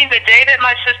between the day that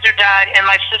my sister died and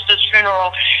my sister's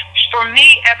funeral, for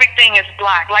me, everything is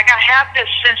black. Like I have this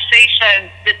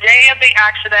sensation, the day of the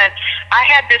accident, I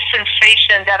had this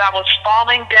sensation that I was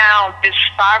falling down this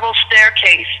spiral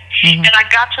staircase, and I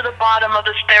got to the bottom of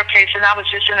the staircase, and I was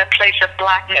just in a place of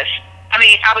blackness. I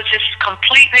mean, I was just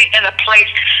completely in a place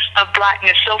of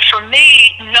blackness. So for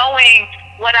me, knowing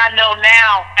what I know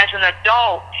now as an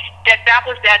adult, that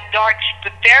was that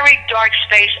very dark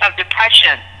space of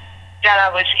depression that I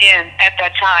was in at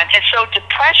that time. And so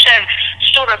depression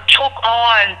sort of took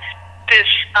on this,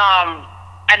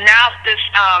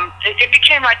 it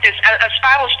became like this, a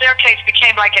spiral staircase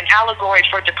became like an allegory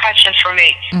for depression for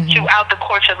me throughout the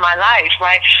course of my life,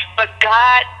 right? But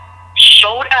God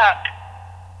showed up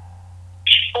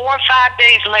 4 or 5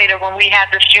 days later when we had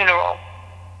the funeral.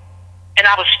 And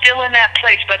I was still in that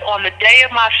place, but on the day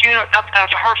of my funeral,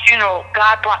 of her funeral,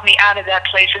 God brought me out of that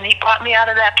place, and he brought me out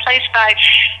of that place by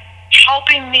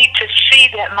helping me to see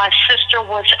that my sister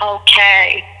was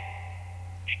okay.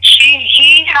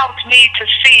 He helped me to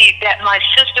see that my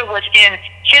sister was in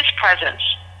his presence,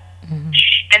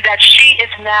 and that she is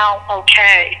now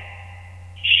okay.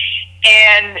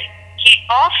 And he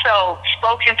also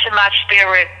spoke into my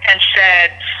spirit and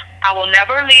said, I will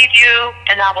never leave you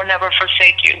and I will never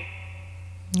forsake you.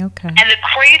 Okay. And the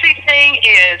crazy thing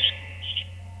is,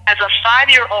 as a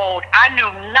 5-year-old, I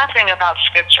knew nothing about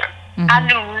scripture. Mm-hmm. I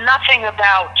knew nothing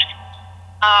about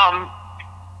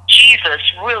Jesus,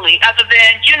 really, other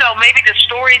than, maybe the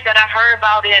stories that I heard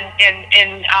about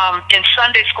in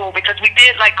Sunday school, because we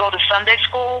did go to Sunday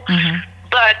school, Mm-hmm.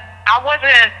 but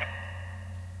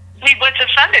we went to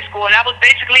Sunday school and that was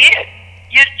basically it.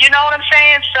 You know what I'm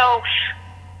saying? So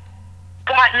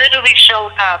God literally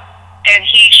showed up, and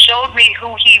he showed me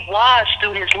who he was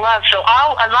through his love. So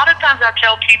a lot of times I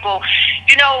tell people,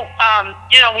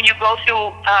 when you go through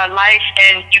life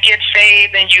and you get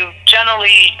saved, and you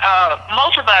generally,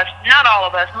 most of us, not all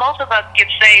of us, most of us get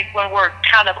saved when we're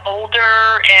kind of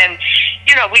older, and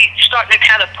we start to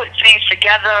kind of put things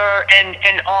together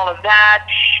and all of that.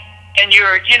 And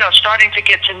you're, starting to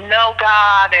get to know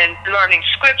God and learning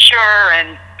scripture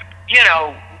and,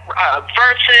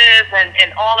 verses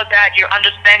and all of that. You're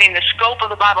understanding the scope of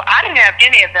the Bible. I didn't have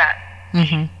any of that.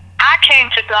 Mm-hmm. I came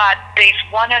to God based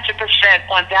 100%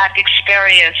 on that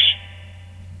experience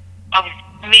of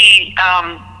me,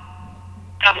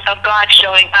 of God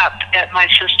showing up at my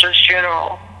sister's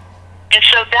funeral. And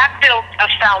so that built a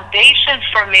foundation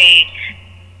for me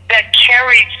that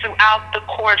carried throughout the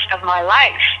course of my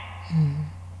life. Mm-hmm.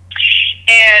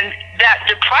 And that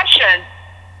depression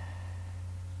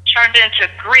turned into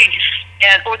grief,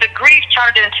 or the grief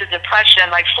turned into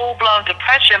depression, like full-blown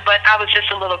depression, but I was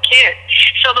just a little kid.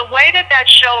 So the way that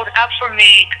showed up for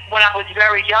me when I was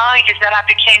very young is that I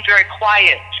became very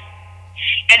quiet.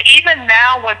 And even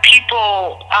now when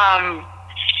people,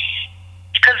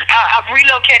 because I've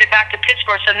relocated back to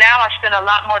Pittsburgh, so now I spend a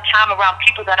lot more time around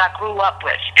people that I grew up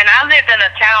with. And I lived in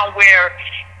a town where,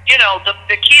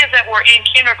 the kids that were in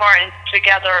kindergarten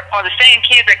together are the same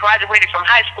kids that graduated from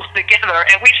high school together.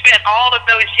 And we spent all of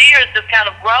those years just kind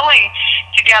of growing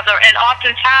together. And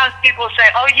oftentimes people say,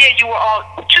 oh yeah, you were all,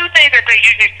 two things that they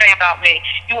usually say about me.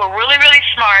 You were really, really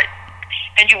smart,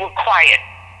 and you were quiet.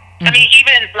 I mean,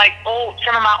 even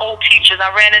some of my old teachers, I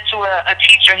ran into a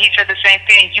teacher, and he said the same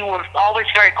thing. You were always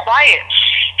very quiet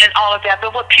and all of that.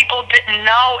 But what people didn't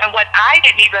know, and what I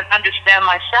didn't even understand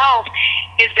myself,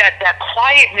 is that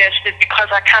quietness is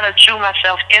because I kind of drew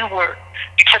myself inward,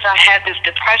 because I had this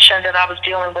depression that I was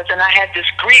dealing with, and I had this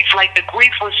grief. Like, the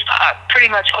grief was pretty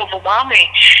much overwhelming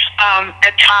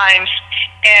at times,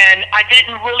 and I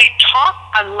didn't really talk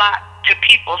a lot to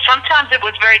people. Sometimes it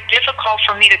was very difficult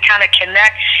for me to kind of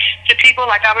connect to people.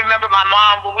 Like, I remember my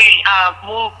mom, when we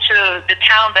moved to the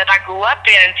town that I grew up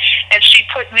in, and she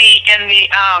put me in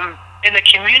the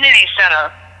community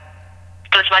center.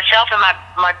 It was myself and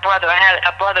my brother. I had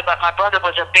a brother, but my brother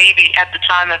was a baby at the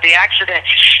time of the accident.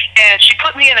 And she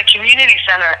put me in a community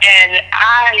center, and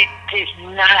I did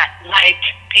not like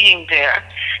being there.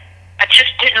 I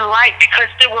just didn't like, because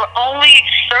there were only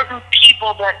certain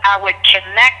people that I would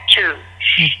connect to.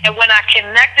 Mm-hmm. And when I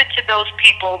connected to those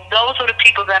people, those were the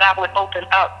people that I would open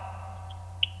up,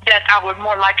 that I would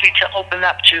more likely to open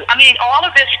up to. I mean, all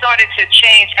of this started to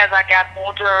change as I got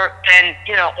older and,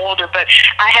 older, but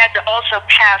I had to also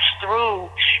pass through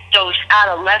those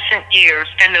adolescent years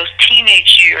and those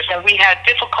teenage years, and we had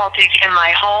difficulties in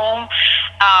my home.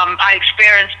 I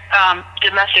experienced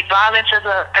domestic violence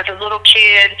as a little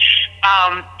kid.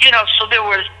 So there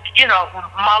was,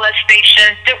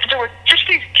 molestation. There were just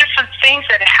these different things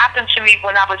that happened to me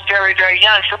when I was very, very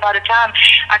young. So by the time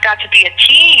I got to be a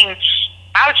teen,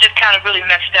 I was just kind of really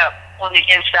messed up on the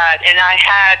inside. And I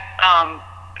had,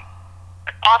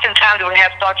 oftentimes I would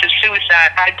have thoughts of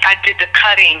suicide. I did the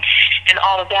cutting and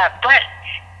all of that. But,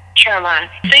 Caroline,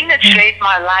 the thing that saved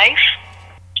my life,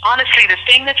 honestly, the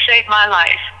thing that saved my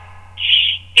life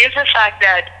is the fact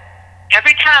that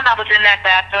every time I was in that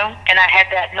bathroom and I had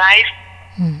that knife,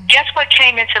 guess what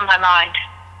came into my mind?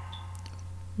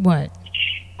 What?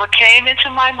 What came into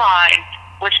my mind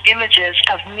was images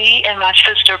of me and my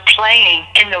sister playing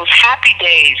in those happy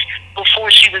days before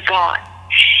she was gone.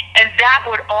 And that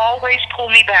would always pull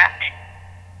me back.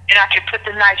 And I could put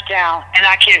the knife down. And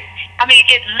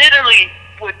it literally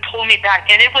would pull me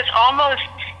back. And it was almost,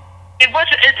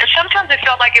 sometimes it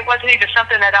felt like it wasn't even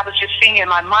something that I was just seeing in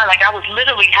my mind. Like, I was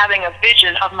literally having a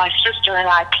vision of my sister and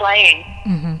I playing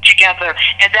together.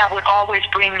 And that would always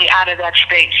bring me out of that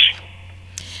space.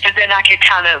 And then I could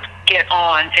kind of get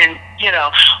on, and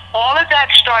all of that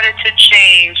started to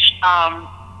change.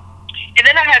 And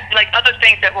then I had other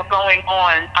things that were going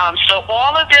on. So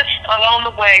all of this along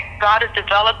the way, God is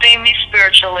developing me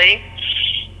spiritually.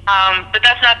 But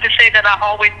that's not to say that I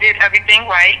always did everything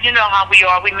right. You know how we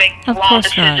are. We make Of wrong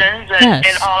course not. decisions Yes.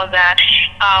 and all of that.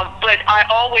 But I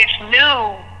always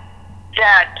knew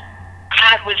that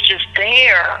God was just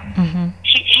there. Mm-hmm.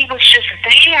 He was just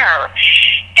there.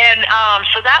 And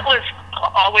so that was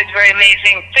always very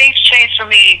amazing. Things changed for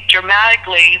me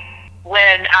dramatically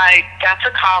when I got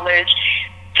to college.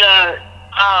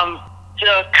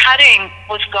 The cutting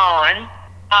was gone.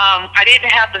 I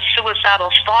didn't have the suicidal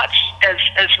thoughts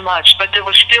as much, but there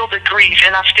was still the grief,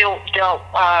 and I still dealt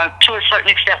to a certain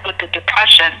extent with the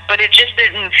depression. But it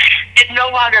no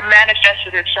longer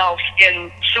manifested itself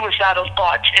in suicidal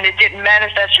thoughts, and it didn't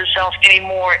manifest itself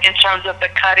anymore in terms of the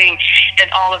cutting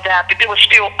and all of that. But there were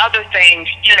still other things.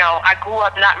 You know, I grew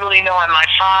up not really knowing my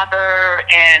father,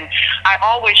 and I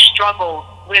always struggled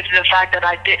with the fact that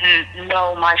I didn't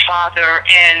know my father.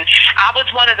 And I was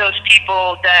one of those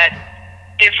people that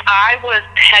if I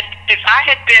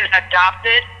had been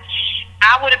adopted,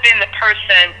 I would have been the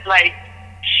person like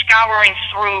scouring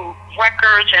through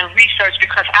records and research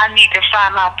because I need to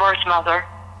find my birth mother.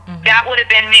 Mm-hmm. That would have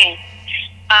been me.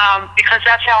 Because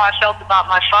that's how I felt about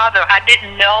my father. I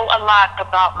didn't know a lot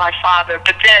about my father,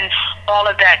 but then all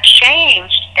of that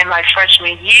changed in my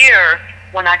freshman year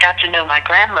when I got to know my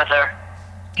grandmother.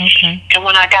 Okay. And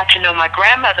when I got to know my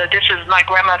grandmother, this is my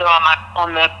grandmother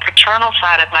on the paternal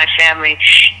side of my family.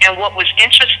 And what was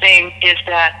interesting is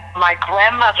that my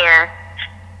grandmother,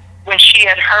 when she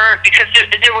had heard, because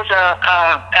there was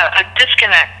a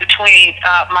disconnect between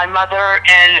my mother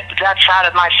and that side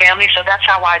of my family, so that's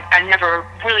how I never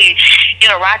really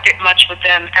interacted much with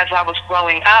them as I was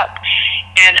growing up.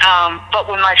 And but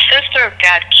when my sister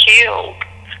got killed,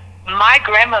 my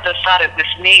grandmother thought it was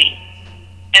me.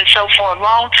 And so for a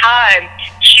long time,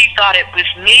 she thought it was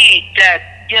me that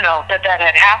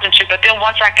had happened to. But then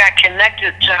once I got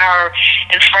connected to her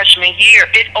in freshman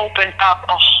year, it opened up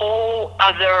a whole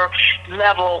other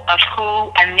level of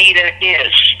who Anita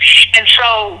is. And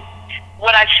so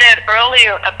what I said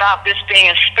earlier about this being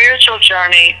a spiritual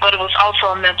journey, but it was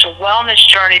also a mental wellness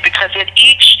journey, because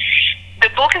the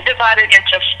book is divided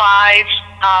into 5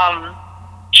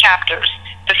 chapters.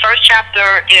 The first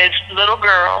chapter is Little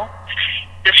Girl.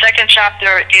 The second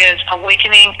chapter is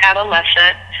Awakening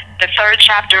Adolescent. The third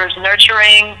chapter is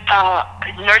Nurturing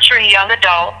Young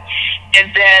Adult.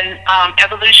 And then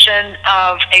Evolution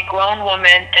of a Grown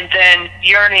Woman. And then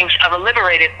Yearnings of a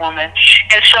Liberated Woman.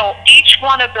 And so each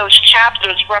one of those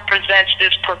chapters represents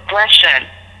this progression,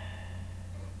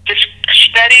 this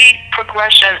steady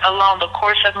progression along the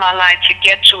course of my life to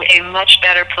get to a much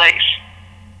better place.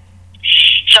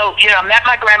 So, I met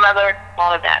my grandmother,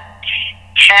 all of that.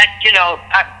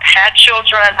 I had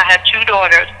children. I had 2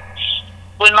 daughters.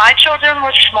 When my children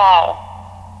were small,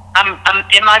 I'm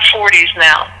in my 40s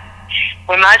now.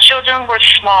 When my children were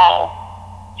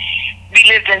small, we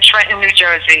lived in Trenton, New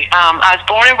Jersey. I was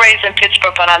born and raised in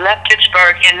Pittsburgh, but I left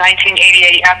Pittsburgh in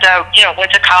 1988 after I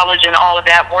went to college and all of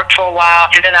that, worked for a while,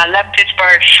 and then I left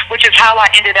Pittsburgh, which is how I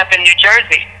ended up in New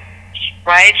Jersey,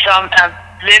 right? So I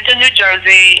lived in New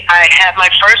Jersey. I had my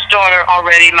first daughter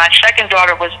already. My second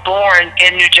daughter was born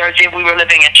in New Jersey. We were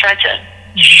living in Trenton.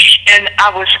 Mm-hmm. And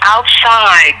I was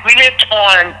outside. We lived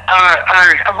on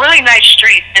a really nice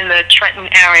street in the Trenton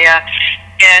area.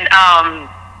 And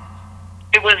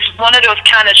it was one of those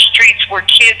kind of streets where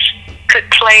kids could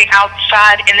play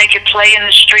outside and they could play in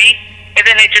the street. And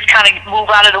then they just kind of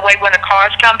move out of the way when the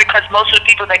cars come, because most of the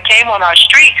people that came on our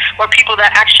street were people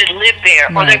that actually lived there,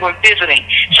 or they were visiting.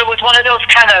 So it was one of those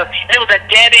and it was a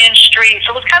dead-end street.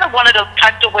 So it was kind of one of those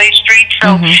tucked-away streets.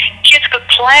 So kids could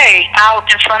play out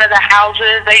in front of the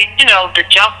houses. The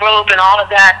jump rope and all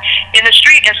of that in the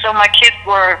street. And so my kids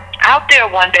were out there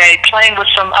one day playing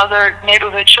with some other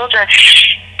neighborhood children.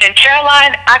 And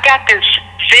Caroline, I got this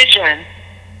vision.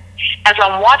 As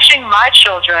I'm watching my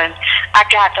children, I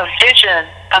got a vision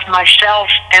of myself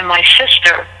and my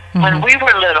sister when we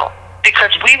were little, because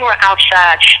we were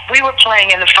outside. We were playing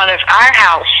in the front of our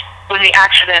house when the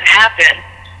accident happened,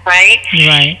 right?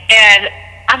 Right. And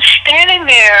I'm standing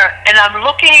there and I'm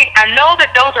looking. I know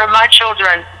that those are my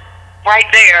children right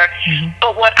there,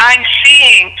 but what I'm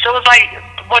seeing, so it's like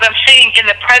what I'm seeing in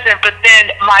the present, but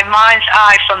then my mind's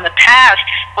eye from the past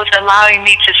was allowing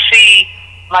me to see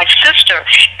my sister.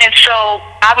 And so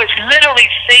I was literally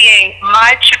seeing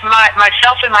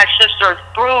myself and my sister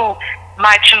through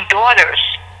my 2 daughters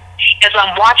as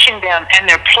I'm watching them and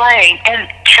they're playing.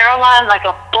 And Caroline, like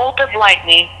a bolt of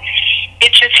lightning,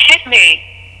 it just hit me.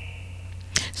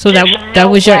 So that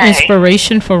was your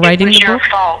inspiration for writing the book? It was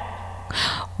your fault.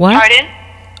 What? Pardon?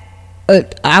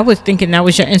 I was thinking that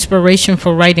was your inspiration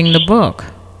for writing the book.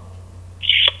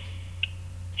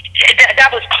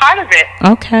 That was part of it.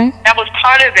 Okay. That was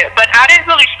part of it. But I didn't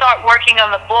really start working on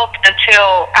the book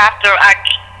until after I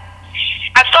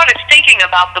started thinking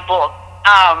about the book.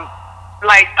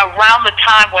 Like around the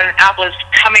time when I was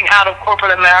coming out of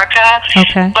corporate America.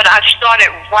 Okay. But I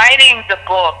started writing the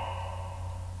book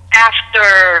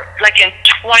after, like in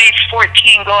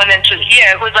 2014 going into,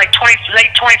 it was like late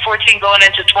 2014 going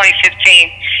into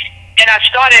 2015. And I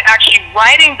started actually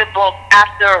writing the book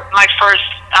after my first,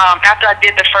 after I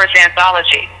did the first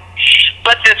anthology.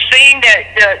 But the thing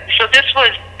so this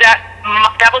was, that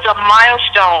was a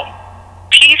milestone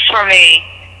piece for me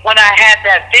when I had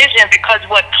that vision, because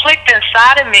what clicked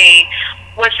inside of me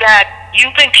was that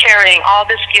you've been carrying all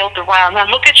this guilt around. Now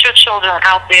look at your children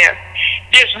out there.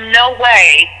 There's no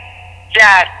way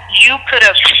that you could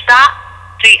have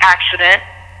stopped the accident.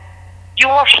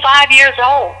 You were 5 years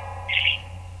old.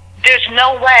 There's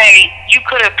no way you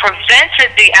could have prevented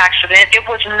the accident. It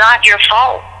was not your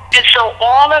fault. And so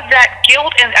all of that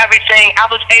guilt and everything, I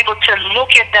was able to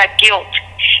look at that guilt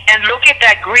and look at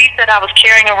that grief that I was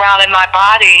carrying around in my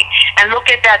body and look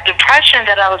at that depression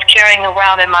that I was carrying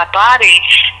around in my body.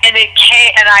 And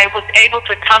I was able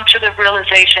to come to the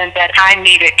realization that I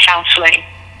needed counseling,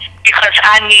 because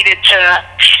I needed to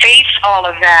face all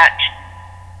of that.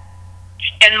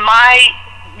 And my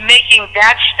making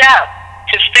that step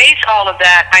to face all of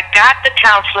that, I got the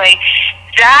counseling.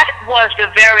 That was the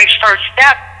very first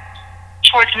step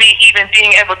towards me even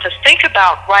being able to think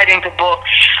about writing the book,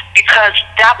 because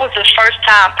that was the first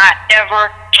time I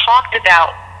ever talked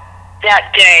about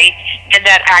that day and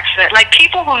that accident. Like,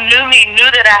 people who knew me knew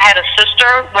that I had a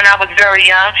sister when I was very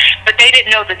young, but they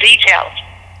didn't know the details,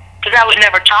 because I would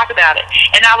never talk about it.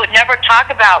 And I would never talk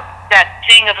about that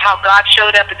thing of how God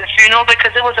showed up at the funeral,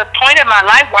 because it was a point in my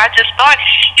life where I just thought,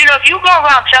 if you go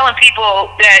around telling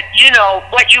people that,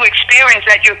 what you experienced,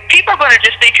 that people are going to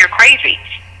just think you're crazy.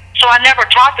 So I never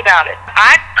talked about it.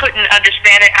 I couldn't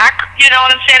understand it. You know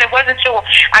what I'm saying? It wasn't until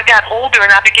I got older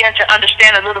and I began to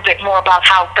understand a little bit more about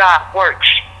how God works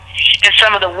and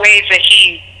some of the ways that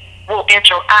He will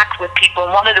interact with people.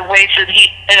 And one of the ways that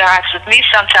He interacts with me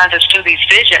sometimes is through these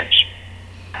visions.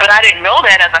 But I didn't know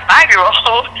that as a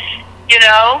 5-year-old,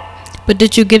 But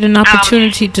did you get an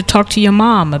opportunity to talk to your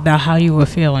mom about how you were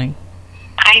feeling?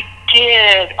 I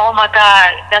did. Oh my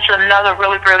God, that's another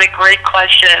really, really great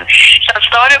question. So I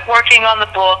started working on the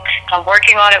book. I'm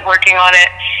working on it.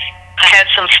 I had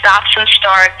some stops and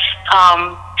starts.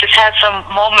 Just had some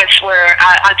moments where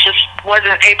I just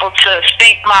wasn't able to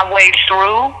think my way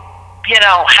through,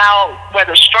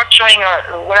 whether structuring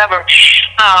or whatever.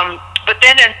 But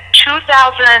then in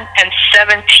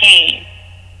 2017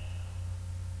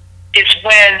 is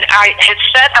when I had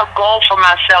set a goal for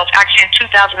myself, actually in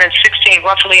 2016,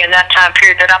 roughly in that time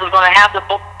period, that I was going to have the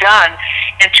book done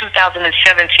in 2017,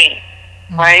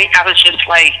 right? I was just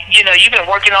like, you've been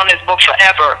working on this book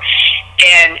forever,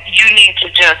 and you need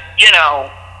to just, you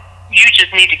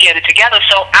just need to get it together.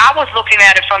 So I was looking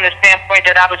at it from the standpoint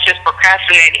that I was just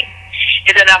procrastinating.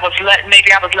 And then I was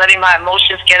letting my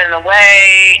emotions get in the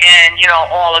way, and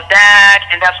all of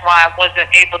that, and that's why I wasn't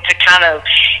able to kind of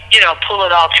pull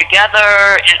it all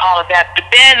together and all of that. But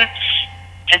then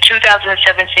in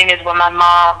 2017 is when my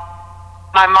mom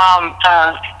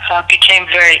became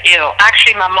very ill.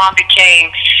 Actually, my mom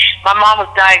was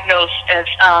diagnosed as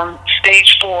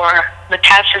stage 4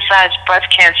 metastasized breast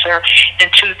cancer in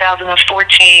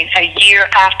 2014, a year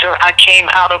after I came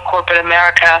out of corporate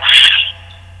America.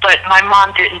 But my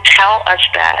mom didn't tell us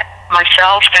that.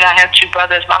 Myself, and I have 2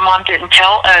 brothers, my mom didn't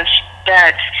tell us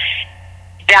that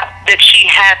she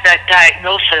had that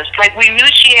diagnosis. Like, we knew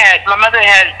my mother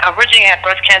originally had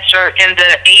breast cancer in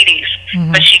the 80s,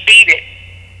 but she beat it.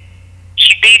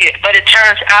 But it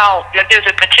turns out that there's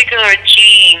a particular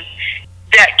gene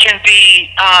that can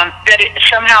be,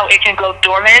 somehow it can go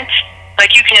dormant.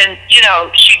 Like, you can,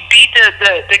 she beat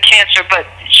the cancer, but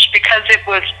because it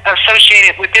was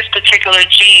associated with this particular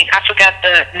gene, I forgot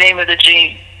the name of the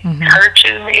gene.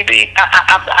 HER2, maybe.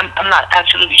 I'm not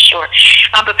absolutely sure.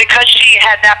 But because she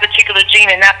had that particular gene,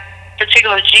 and that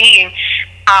particular gene,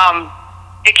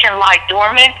 it can lie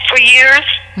dormant for years.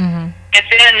 And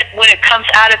then when it comes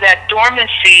out of that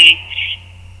dormancy,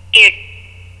 it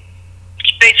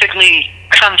basically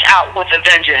comes out with a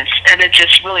vengeance, and it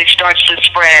just really starts to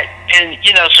spread. And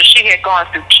so she had gone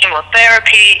through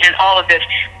chemotherapy and all of this.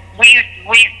 We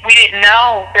didn't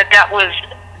know that was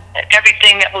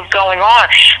everything that was going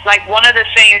on. Like, one of the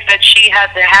things that she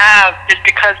had to have is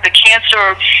because the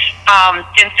cancer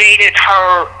invaded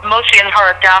her mostly in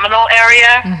her abdominal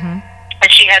area, and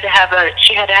she had to have a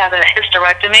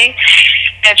hysterectomy.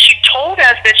 And she told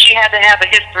us that she had to have a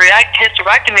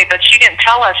hysterectomy, but she didn't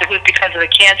tell us it was because of the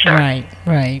cancer. Right,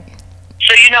 right.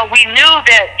 So, we knew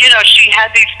that, she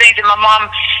had these things, and my mom,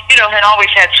 had always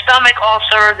had stomach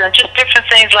ulcers and just different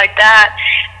things like that.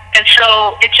 And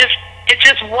so it just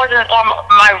wasn't on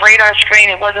my radar screen.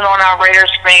 It wasn't on our radar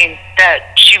screen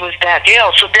that she was that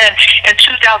ill. So then in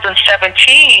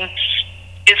 2017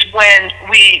 is when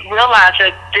we realized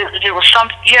that there was some,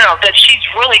 that she's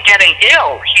really getting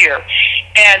ill here.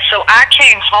 And so I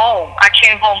came home.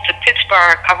 To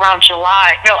Pittsburgh around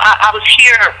July. No, I was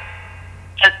here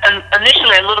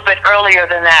initially a little bit earlier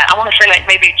than that. I want to say like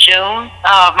maybe June.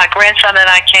 My grandson and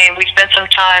I came. We spent some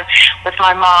time with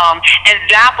my mom, and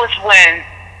that was when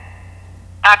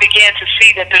I began to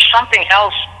see that there's something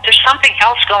else. There's something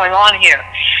else going on here.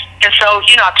 And so,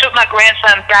 I took my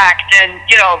grandson back and,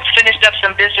 finished up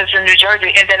some business in New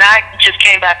Jersey, and then I just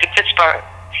came back to Pittsburgh.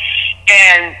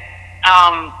 And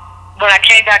when I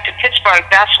came back to Pittsburgh,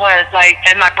 that's when,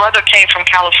 and my brother came from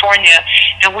California,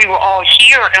 and we were all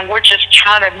here, and we're just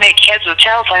trying to make heads or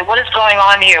tails, like, what is going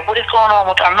on here? What is going on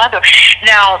with our mother?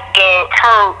 Now, the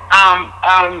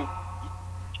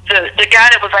guy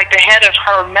that was like the head of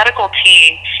her medical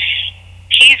team,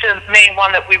 he's the main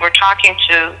one that we were talking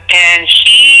to, and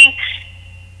he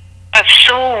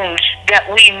assumed that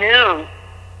we knew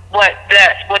what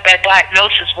that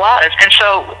diagnosis was. And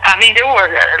so, there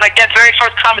were, like, that very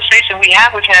first conversation we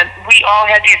had with him, we all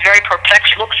had these very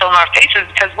perplexed looks on our faces,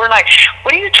 because we're like,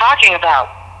 what are you talking about?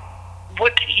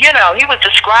 What, he was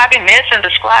describing this and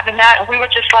describing that, and we were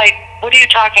just like, what are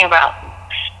you talking about?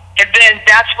 And then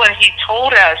that's when he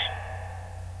told us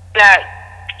that,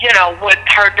 what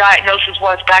her diagnosis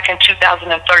was back in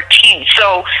 2013.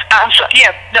 So,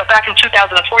 back in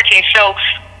 2014. So,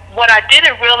 what I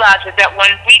didn't realize is that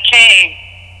when we came,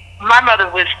 my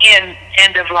mother was in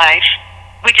end of life.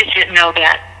 We just didn't know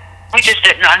that. We just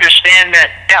didn't understand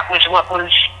that was what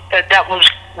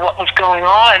was going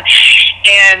on.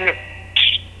 And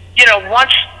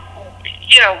once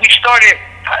we started,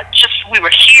 we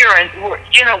were here, and we're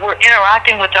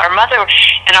interacting with our mother,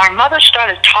 and our mother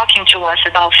started talking to us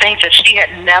about things that she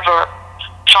had never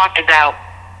talked about.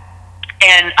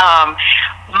 And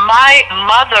my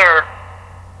mother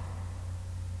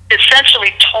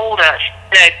essentially told us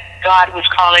that God was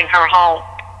calling her home.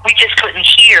 We just couldn't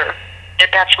hear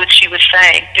that that's what she was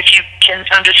saying. If you can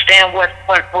understand what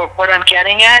I'm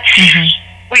getting at. Mm-hmm.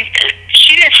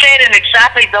 She didn't say it in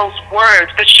exactly those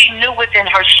words, but she knew within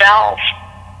herself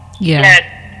that,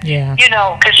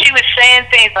 because she was saying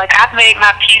things like, I've made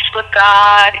my peace with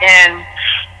God, and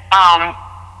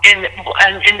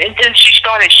then she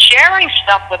started sharing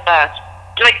stuff with us.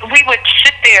 Like, we would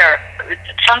sit there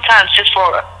sometimes just for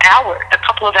an hour, a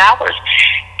couple of hours,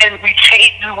 and we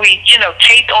taped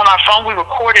on our phone. We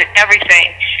recorded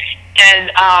everything.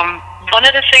 And one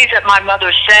of the things that my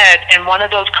mother said in one of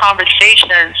those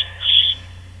conversations,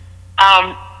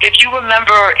 if you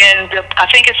remember I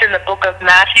think it's in the book of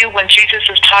Matthew, when Jesus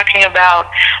is talking about,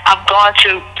 I've gone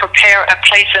to prepare a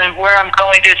place, and where I'm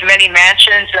going, there's many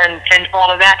mansions and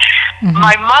all of that. Mm-hmm.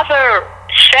 My mother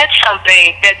said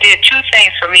something that did two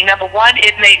things for me. Number one,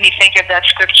 it made me think of that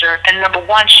scripture. And number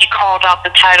one, she called out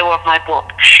the title of my book.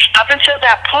 Up until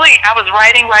that point, I was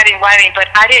writing, but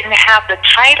I didn't have the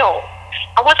title.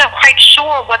 I wasn't quite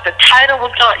sure what the title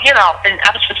was going, and I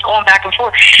was just going back and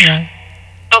forth. Yeah.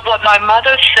 But what my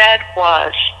mother said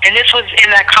was, and this was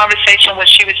in that conversation when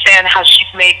she was saying how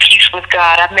she's made peace with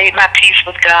God. I've made my peace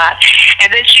with God. And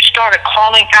then she started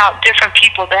calling out different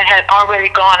people that had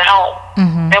already gone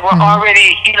home, that were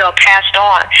already, passed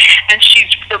on. And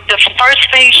the first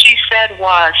thing she said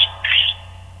was,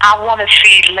 I want to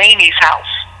see Laney's house.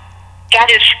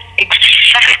 That is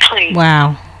exactly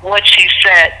what she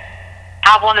said.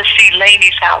 I want to see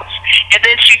Laney's house. And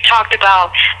then she talked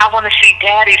about, I want to see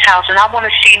Daddy's house, and I want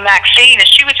to see Maxine. And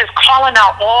she was just calling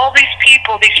out all these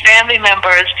people, these family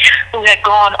members who had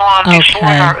gone on before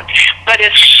her. But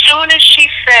as soon as she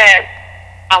said,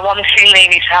 I want to see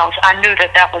Laney's house, I knew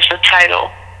that was the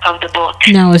title of the book.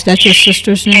 Now, is that your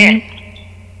sister's name?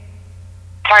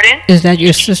 Pardon? Is that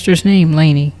your sister's name,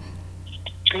 Laney?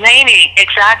 Laney,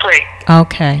 exactly.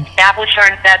 Okay. That was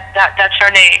her. That's her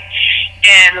name.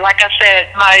 And like I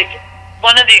said,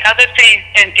 one of the other things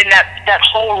in that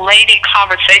whole Laney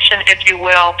conversation, if you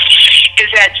will, is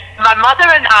that my mother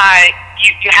and I,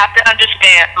 you have to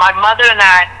understand, my mother and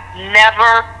I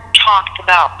never talked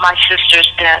about my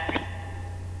sister's death.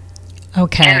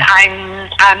 Okay. And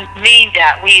I mean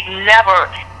that. We never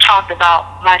talked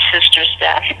about my sister's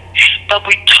death, but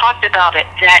we talked about it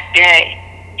that day.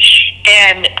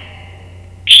 And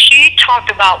she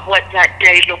talked about what that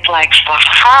day looked like for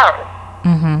her.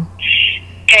 Mm-hmm.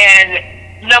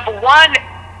 And number one,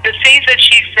 the things that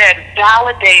she said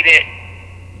validated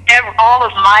all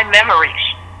of my memories.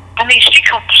 I mean, she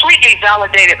completely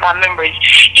validated my memories.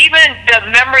 Even the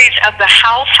memories of the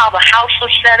house, how the house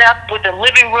was set up with the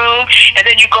living room, and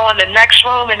then you go in the next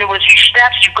room, and there was these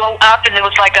steps. You go up, and there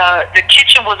was like the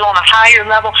kitchen was on a higher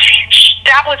level.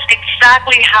 That was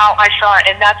exactly how I saw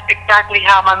it, and that's exactly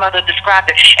how my mother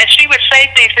described it. And she would say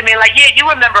things to me like, "Yeah, you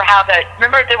remember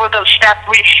remember there were those steps,"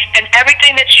 and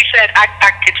everything that she said, I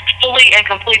could fully and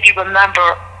completely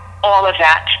remember all of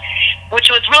that, which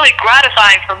was really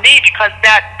gratifying for me because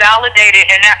that validated,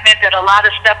 and that meant that a lot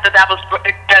of stuff that I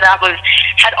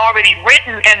had already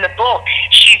written in the book,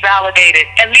 she validated,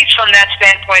 at least from that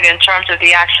standpoint in terms of the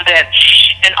accident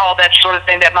and all that sort of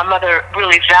thing, that my mother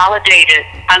really validated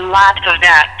a lot of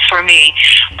that for me.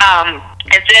 And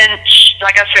then,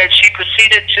 like I said, she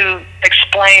proceeded to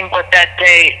explain what that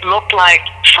day looked like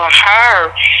for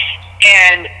her,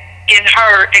 and in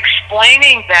her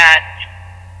explaining that,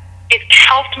 it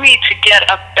helped me to get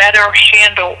a better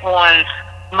handle on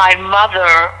my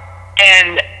mother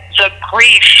and the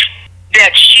grief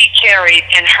that she carried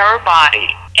in her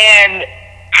body. And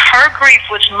her grief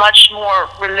was much more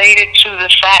related to the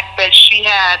fact that she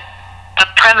had a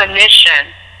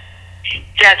premonition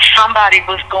that somebody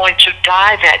was going to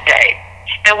die that day.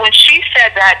 And when she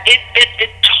said that,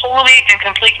 it totally and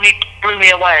completely blew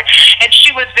me away. And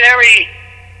she was very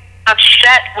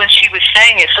upset when she was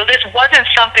saying it. So this wasn't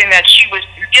something that she was,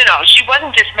 she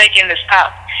wasn't just making this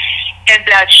up. And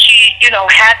that she,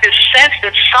 had this sense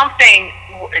that something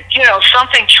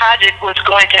tragic was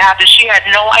going to happen. She had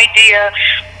no idea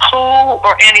who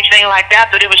or anything like that,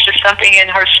 but it was just something in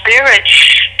her spirit.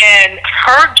 And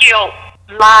her guilt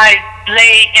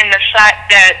lay in the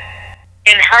fact that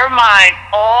in her mind,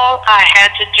 all I had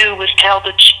to do was tell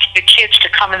the kids to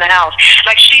come in the house.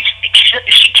 Like she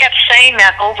kept saying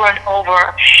that over and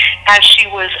over as she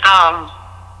was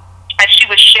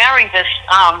sharing this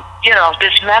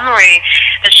this memory,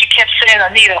 and she kept saying,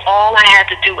 "Anita, all I had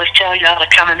to do was tell y'all to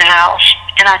come in the house,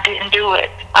 and I didn't do it.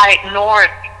 I ignored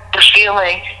the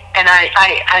feeling, and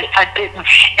I didn't."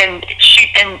 And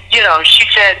she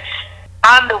said,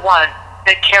 "I'm the one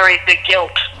that carried the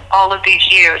guilt all of these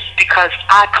years because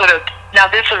I could have." Now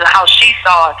this is how she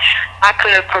saw it. I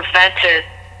could have prevented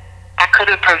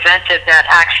that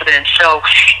accident. So,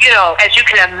 as you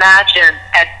can imagine,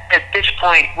 at this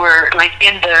point, we're like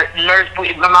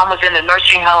my mom was in the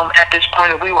nursing home at this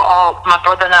point, and we were all, my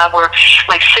brother and I were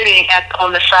like sitting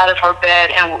on the side of her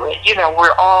bed, and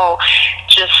we're all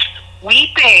just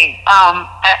weeping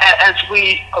as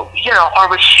we are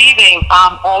receiving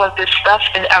all of this stuff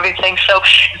and everything. So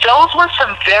those were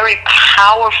some very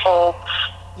powerful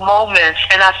moments,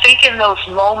 and I think in those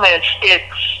moments it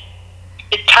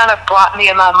kind of brought me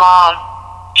and my mom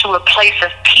to a place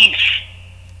of peace.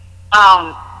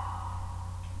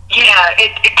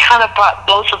 It kind of brought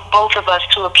both of us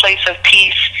to a place of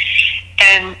peace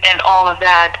and all of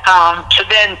that. So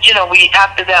then,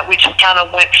 after that, we just kind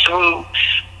of went through,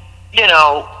 and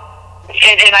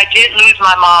I did lose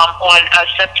my mom on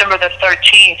September the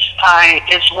 13th.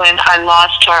 Is when I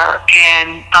lost her,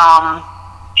 and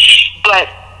but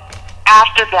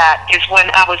after that is when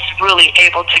I was really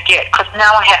able to get, because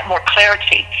now I had more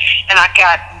clarity, and I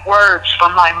got words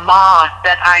from my mom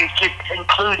that I could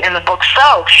include in the book.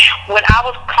 So when I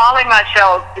was calling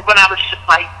myself, when I was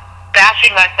like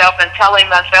bashing myself and telling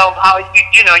myself, "Oh,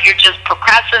 you're just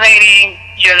procrastinating.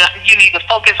 You need to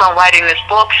focus on writing this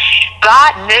book,"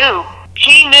 God knew.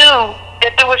 He knew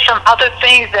that there were some other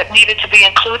things that needed to be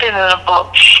included in the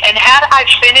book. And had I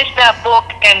finished that book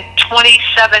in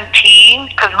 2017,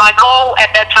 because my goal at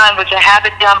that time was to have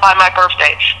it done by my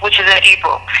birthday, which is in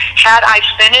April. Had I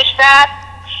finished that,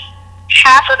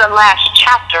 half of the last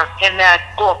chapter in that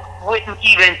book wouldn't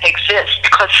even exist,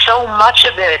 because so much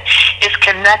of it is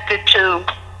connected to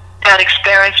that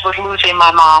experience with losing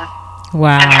my mom.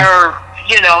 Wow. And her,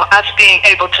 us being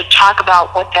able to talk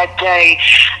about what that day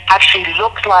actually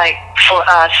looked like for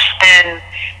us, and,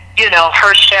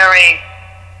 her sharing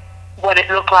what it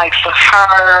looked like for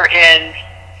her, and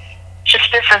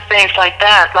just different things like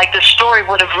that. Like, the story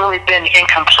would have really been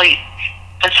incomplete.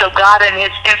 And so God, in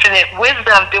His infinite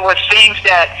wisdom, there were things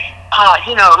that,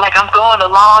 like I'm going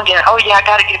along and, oh yeah, I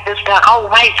got to get this done. Oh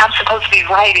wait, I'm supposed to be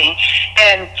writing.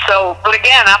 And so, but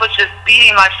again, I was just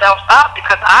beating myself up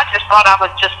because I just thought I was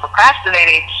just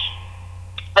procrastinating.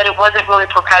 But it wasn't really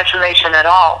procrastination at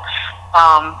all.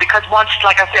 Because once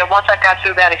I got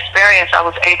through that experience, I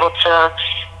was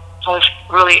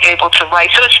really able to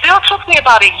write. So it still took me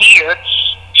about a year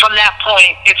from that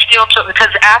point, it still took,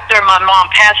 because after my mom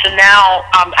passed, and now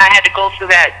I had to go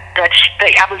through that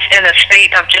state. I was in a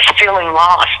state of just feeling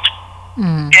lost.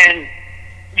 And,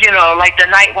 like the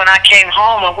night when I came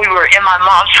home and we were in my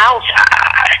mom's house,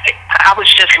 I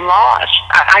was just lost.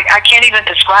 I can't even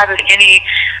describe it any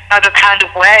other kind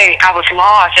of way. I was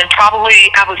lost, and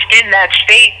probably I was in that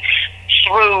state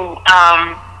through,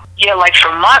 like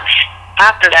for months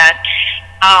after that.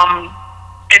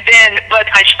 And then,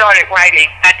 but I started writing.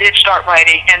 I did start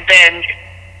writing, and then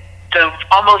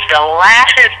almost the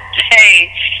last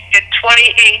day in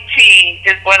 2018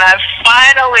 is when I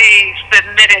finally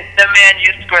submitted the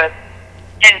manuscript,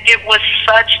 and it was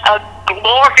such a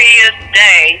glorious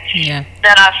day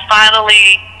that I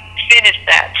finally finished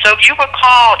that. So if you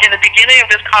recall, in the beginning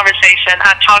of this conversation,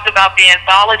 I talked about the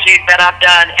anthologies that I've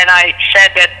done, and I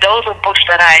said that those are books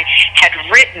that I had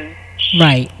written.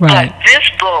 Right. But this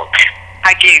book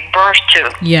I gave birth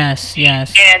to. Yes.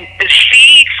 And the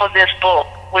seed for this book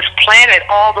was planted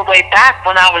all the way back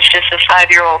when I was just a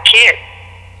 5-year-old kid.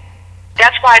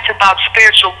 That's why it's about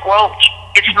spiritual growth.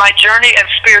 It's my journey of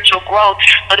spiritual growth,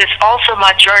 but it's also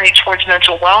my journey towards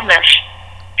mental wellness,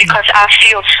 because I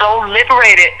feel so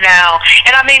liberated now.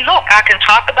 And I mean, look, I can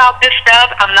talk about this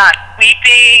stuff. I'm not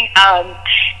weeping.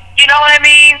 You know what I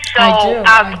mean? So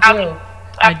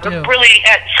I do. Really,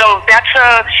 so that's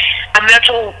a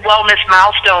mental wellness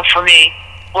milestone for me,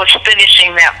 was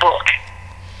finishing that book.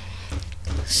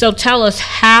 So tell us,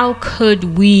 how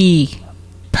could we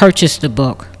purchase the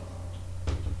book?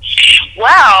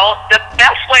 Well, the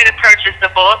best way to purchase the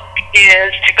book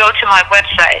is to go to my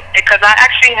website, because I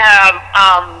actually have,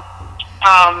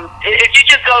 if you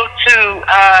just go to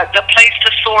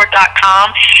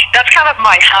theplacetosoar.com, that's kind of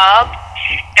my hub.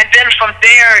 And then from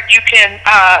there, you can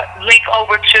link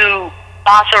over to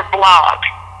author blog.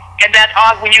 And that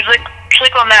when you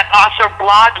click on that author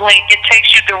blog link, it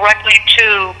takes you directly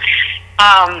to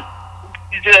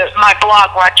my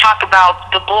blog, where I talk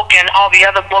about the book and all the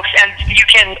other books, and you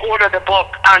can order the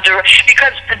book under,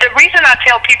 because the reason I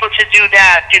tell people to do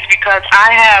that is because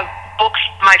I have books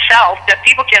myself that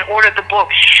people can order the book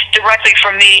directly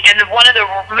from me. And one of the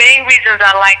main reasons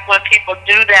I like when people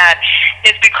do that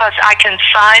is because I can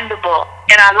sign the book,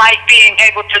 and I like being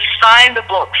able to sign the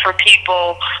book for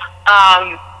people,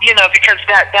 because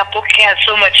that book has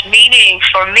so much meaning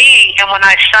for me, and when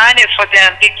I sign it for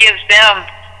them, it gives them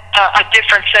a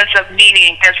different sense of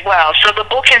meaning as well. So the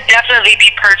book can definitely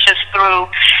be purchased through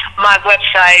my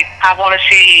website. I want to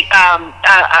see,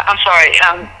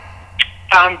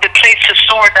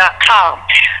 theplacetosoar.com.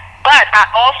 But I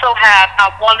also have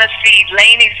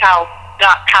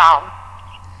iwannaseelanie'shouse.com.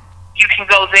 You can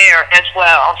go there as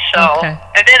well. So,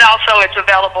 And then also it's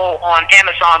available on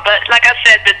Amazon. But like I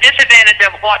said, the disadvantage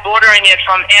of ordering it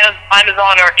from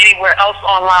Amazon or anywhere else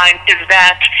online is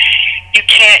that you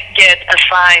can't get a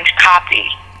signed copy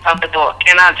of the book,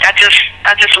 and I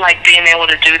just like being able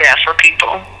to do that for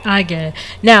people. I get it.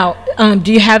 Now,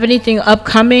 do you have anything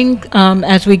upcoming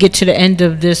as we get to the end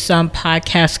of this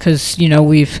podcast? Because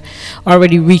we've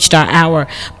already reached our hour.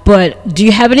 But do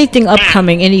you have anything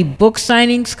upcoming? Any book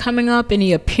signings coming up?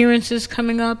 Any appearances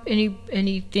coming up?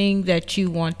 Anything that you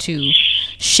want to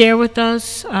share with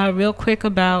us real quick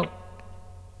about?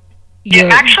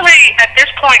 Actually, at this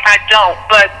point, I don't.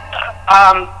 But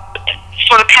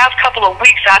for the past couple of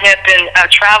weeks, I have been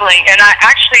traveling, and I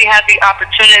actually had the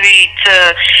opportunity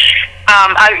to.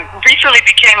 I recently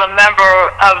became a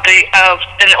member of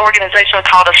an organization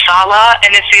called ASALA,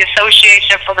 and it's the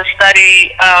Association for the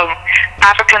Study of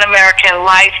African American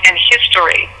Life and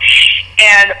History.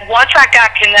 And once I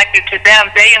got connected to them,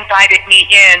 they invited me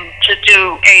in to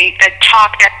do a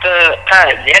talk at the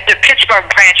Pittsburgh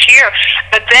branch here.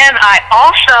 But then I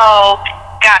also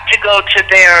got to go to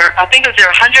their, I think it was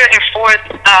their 104th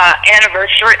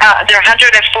anniversary, their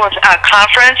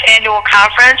 104th annual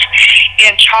conference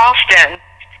in Charleston,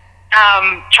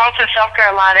 South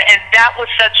Carolina, and that was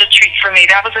such a treat for me.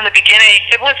 That was in the beginning.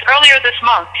 It was earlier this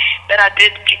month that I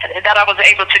was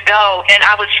able to go, and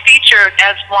I was featured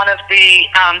as one of the.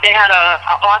 They had a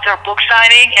author book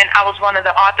signing, and I was one of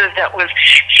the authors that was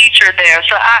featured there.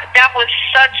 So that was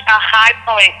such a high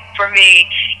point for me.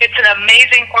 It's an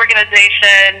amazing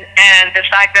organization, and the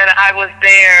fact that I was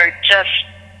there,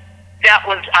 that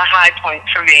was a high point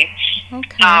for me.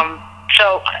 Okay.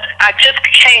 So I just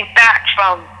came back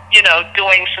from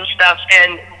doing some stuff,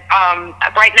 and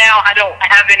right now I don't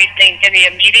have anything in the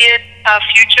immediate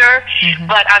future,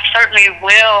 but I certainly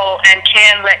will and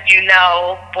can let you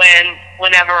know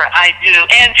whenever I do.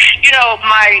 And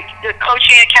the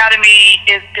coaching academy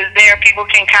is there. People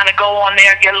can kind of go on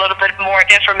there, get a little bit more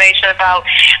information about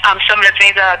some of the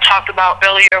things that I talked about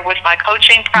earlier with my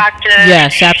coaching practice.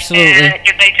 Yes, absolutely. And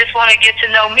if they just want to get to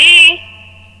know me,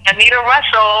 Anita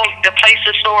Russell, the place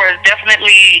to store is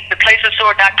definitely,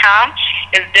 theplacetostore.com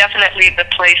is definitely the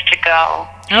place to go.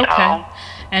 Okay. So,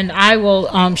 And I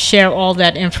will share all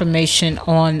that information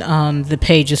on the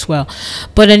page as well.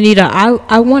 But Anita,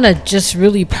 I want to just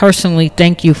really personally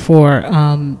thank you for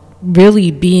really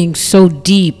being so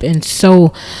deep and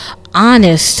so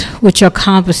honest with your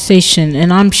conversation.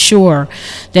 And I'm sure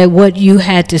that what you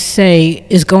had to say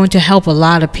is going to help a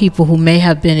lot of people who may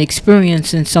have been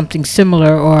experiencing something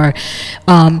similar, or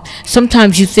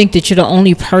sometimes you think that you're the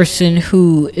only person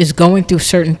who is going through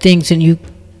certain things, and you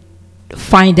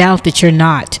find out that you're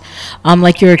not.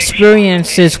 Like your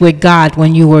experiences with God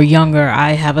when you were younger,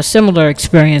 I have a similar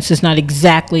experience. It's not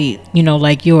exactly,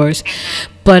 like yours,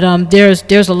 but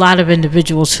there's a lot of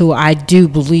individuals who I do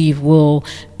believe will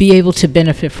be able to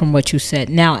benefit from what you said.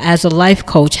 Now, as a life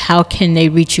coach, how can they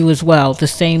reach you as well? The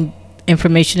same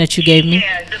information that you gave me?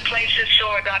 Yeah,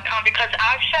 theplacetostore.com, because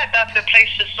I've set up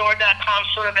theplacetostore.com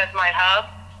sort of as my hub.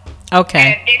 Okay.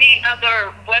 And any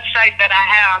other website that I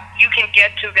have, you can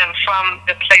get to them from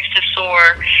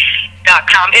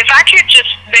theplacetostore.com. If I could just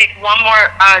make one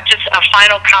more, just a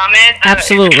final comment.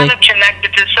 Absolutely. It's kind of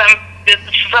connected to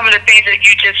some of the things that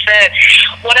you just said.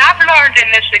 What I've learned in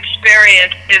this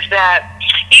experience is that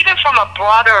even from a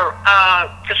broader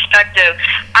perspective,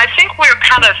 I think we're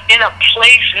kind of in a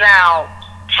place now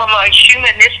from a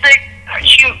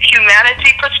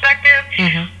humanity perspective,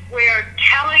 where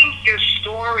telling your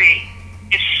story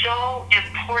is so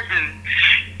important,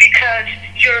 because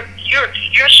your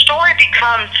story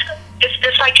becomes,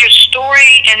 it's like your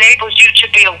story enables you to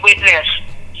be a witness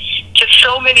to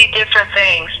so many different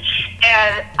things.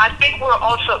 And I think we're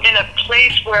also in a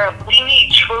place where we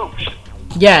need truth.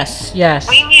 Yes.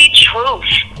 We need truth.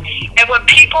 And when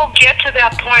people get to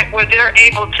that point where they're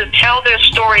able to tell their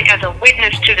story as a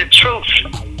witness to the truth,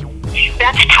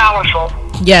 that's powerful.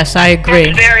 Yes, I agree.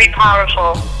 That's very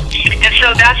powerful. And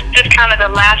so that's just kind of the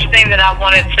last thing that I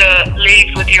wanted to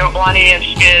leave with your audience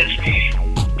is,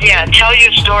 tell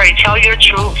your story, tell your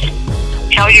truth.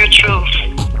 Tell your truth.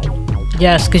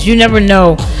 Yes, because you never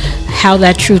know how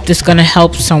that truth is going to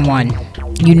help someone.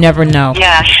 You never know.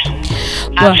 Yes,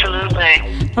 Well,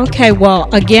 absolutely. Okay,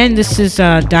 well, again, this is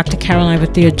Dr. Caroline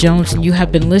Bethea Jones, and you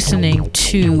have been listening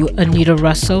to Anita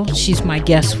Russell. She's my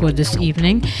guest for this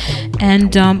evening.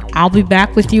 And I'll be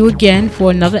back with you again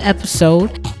for another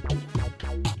episode.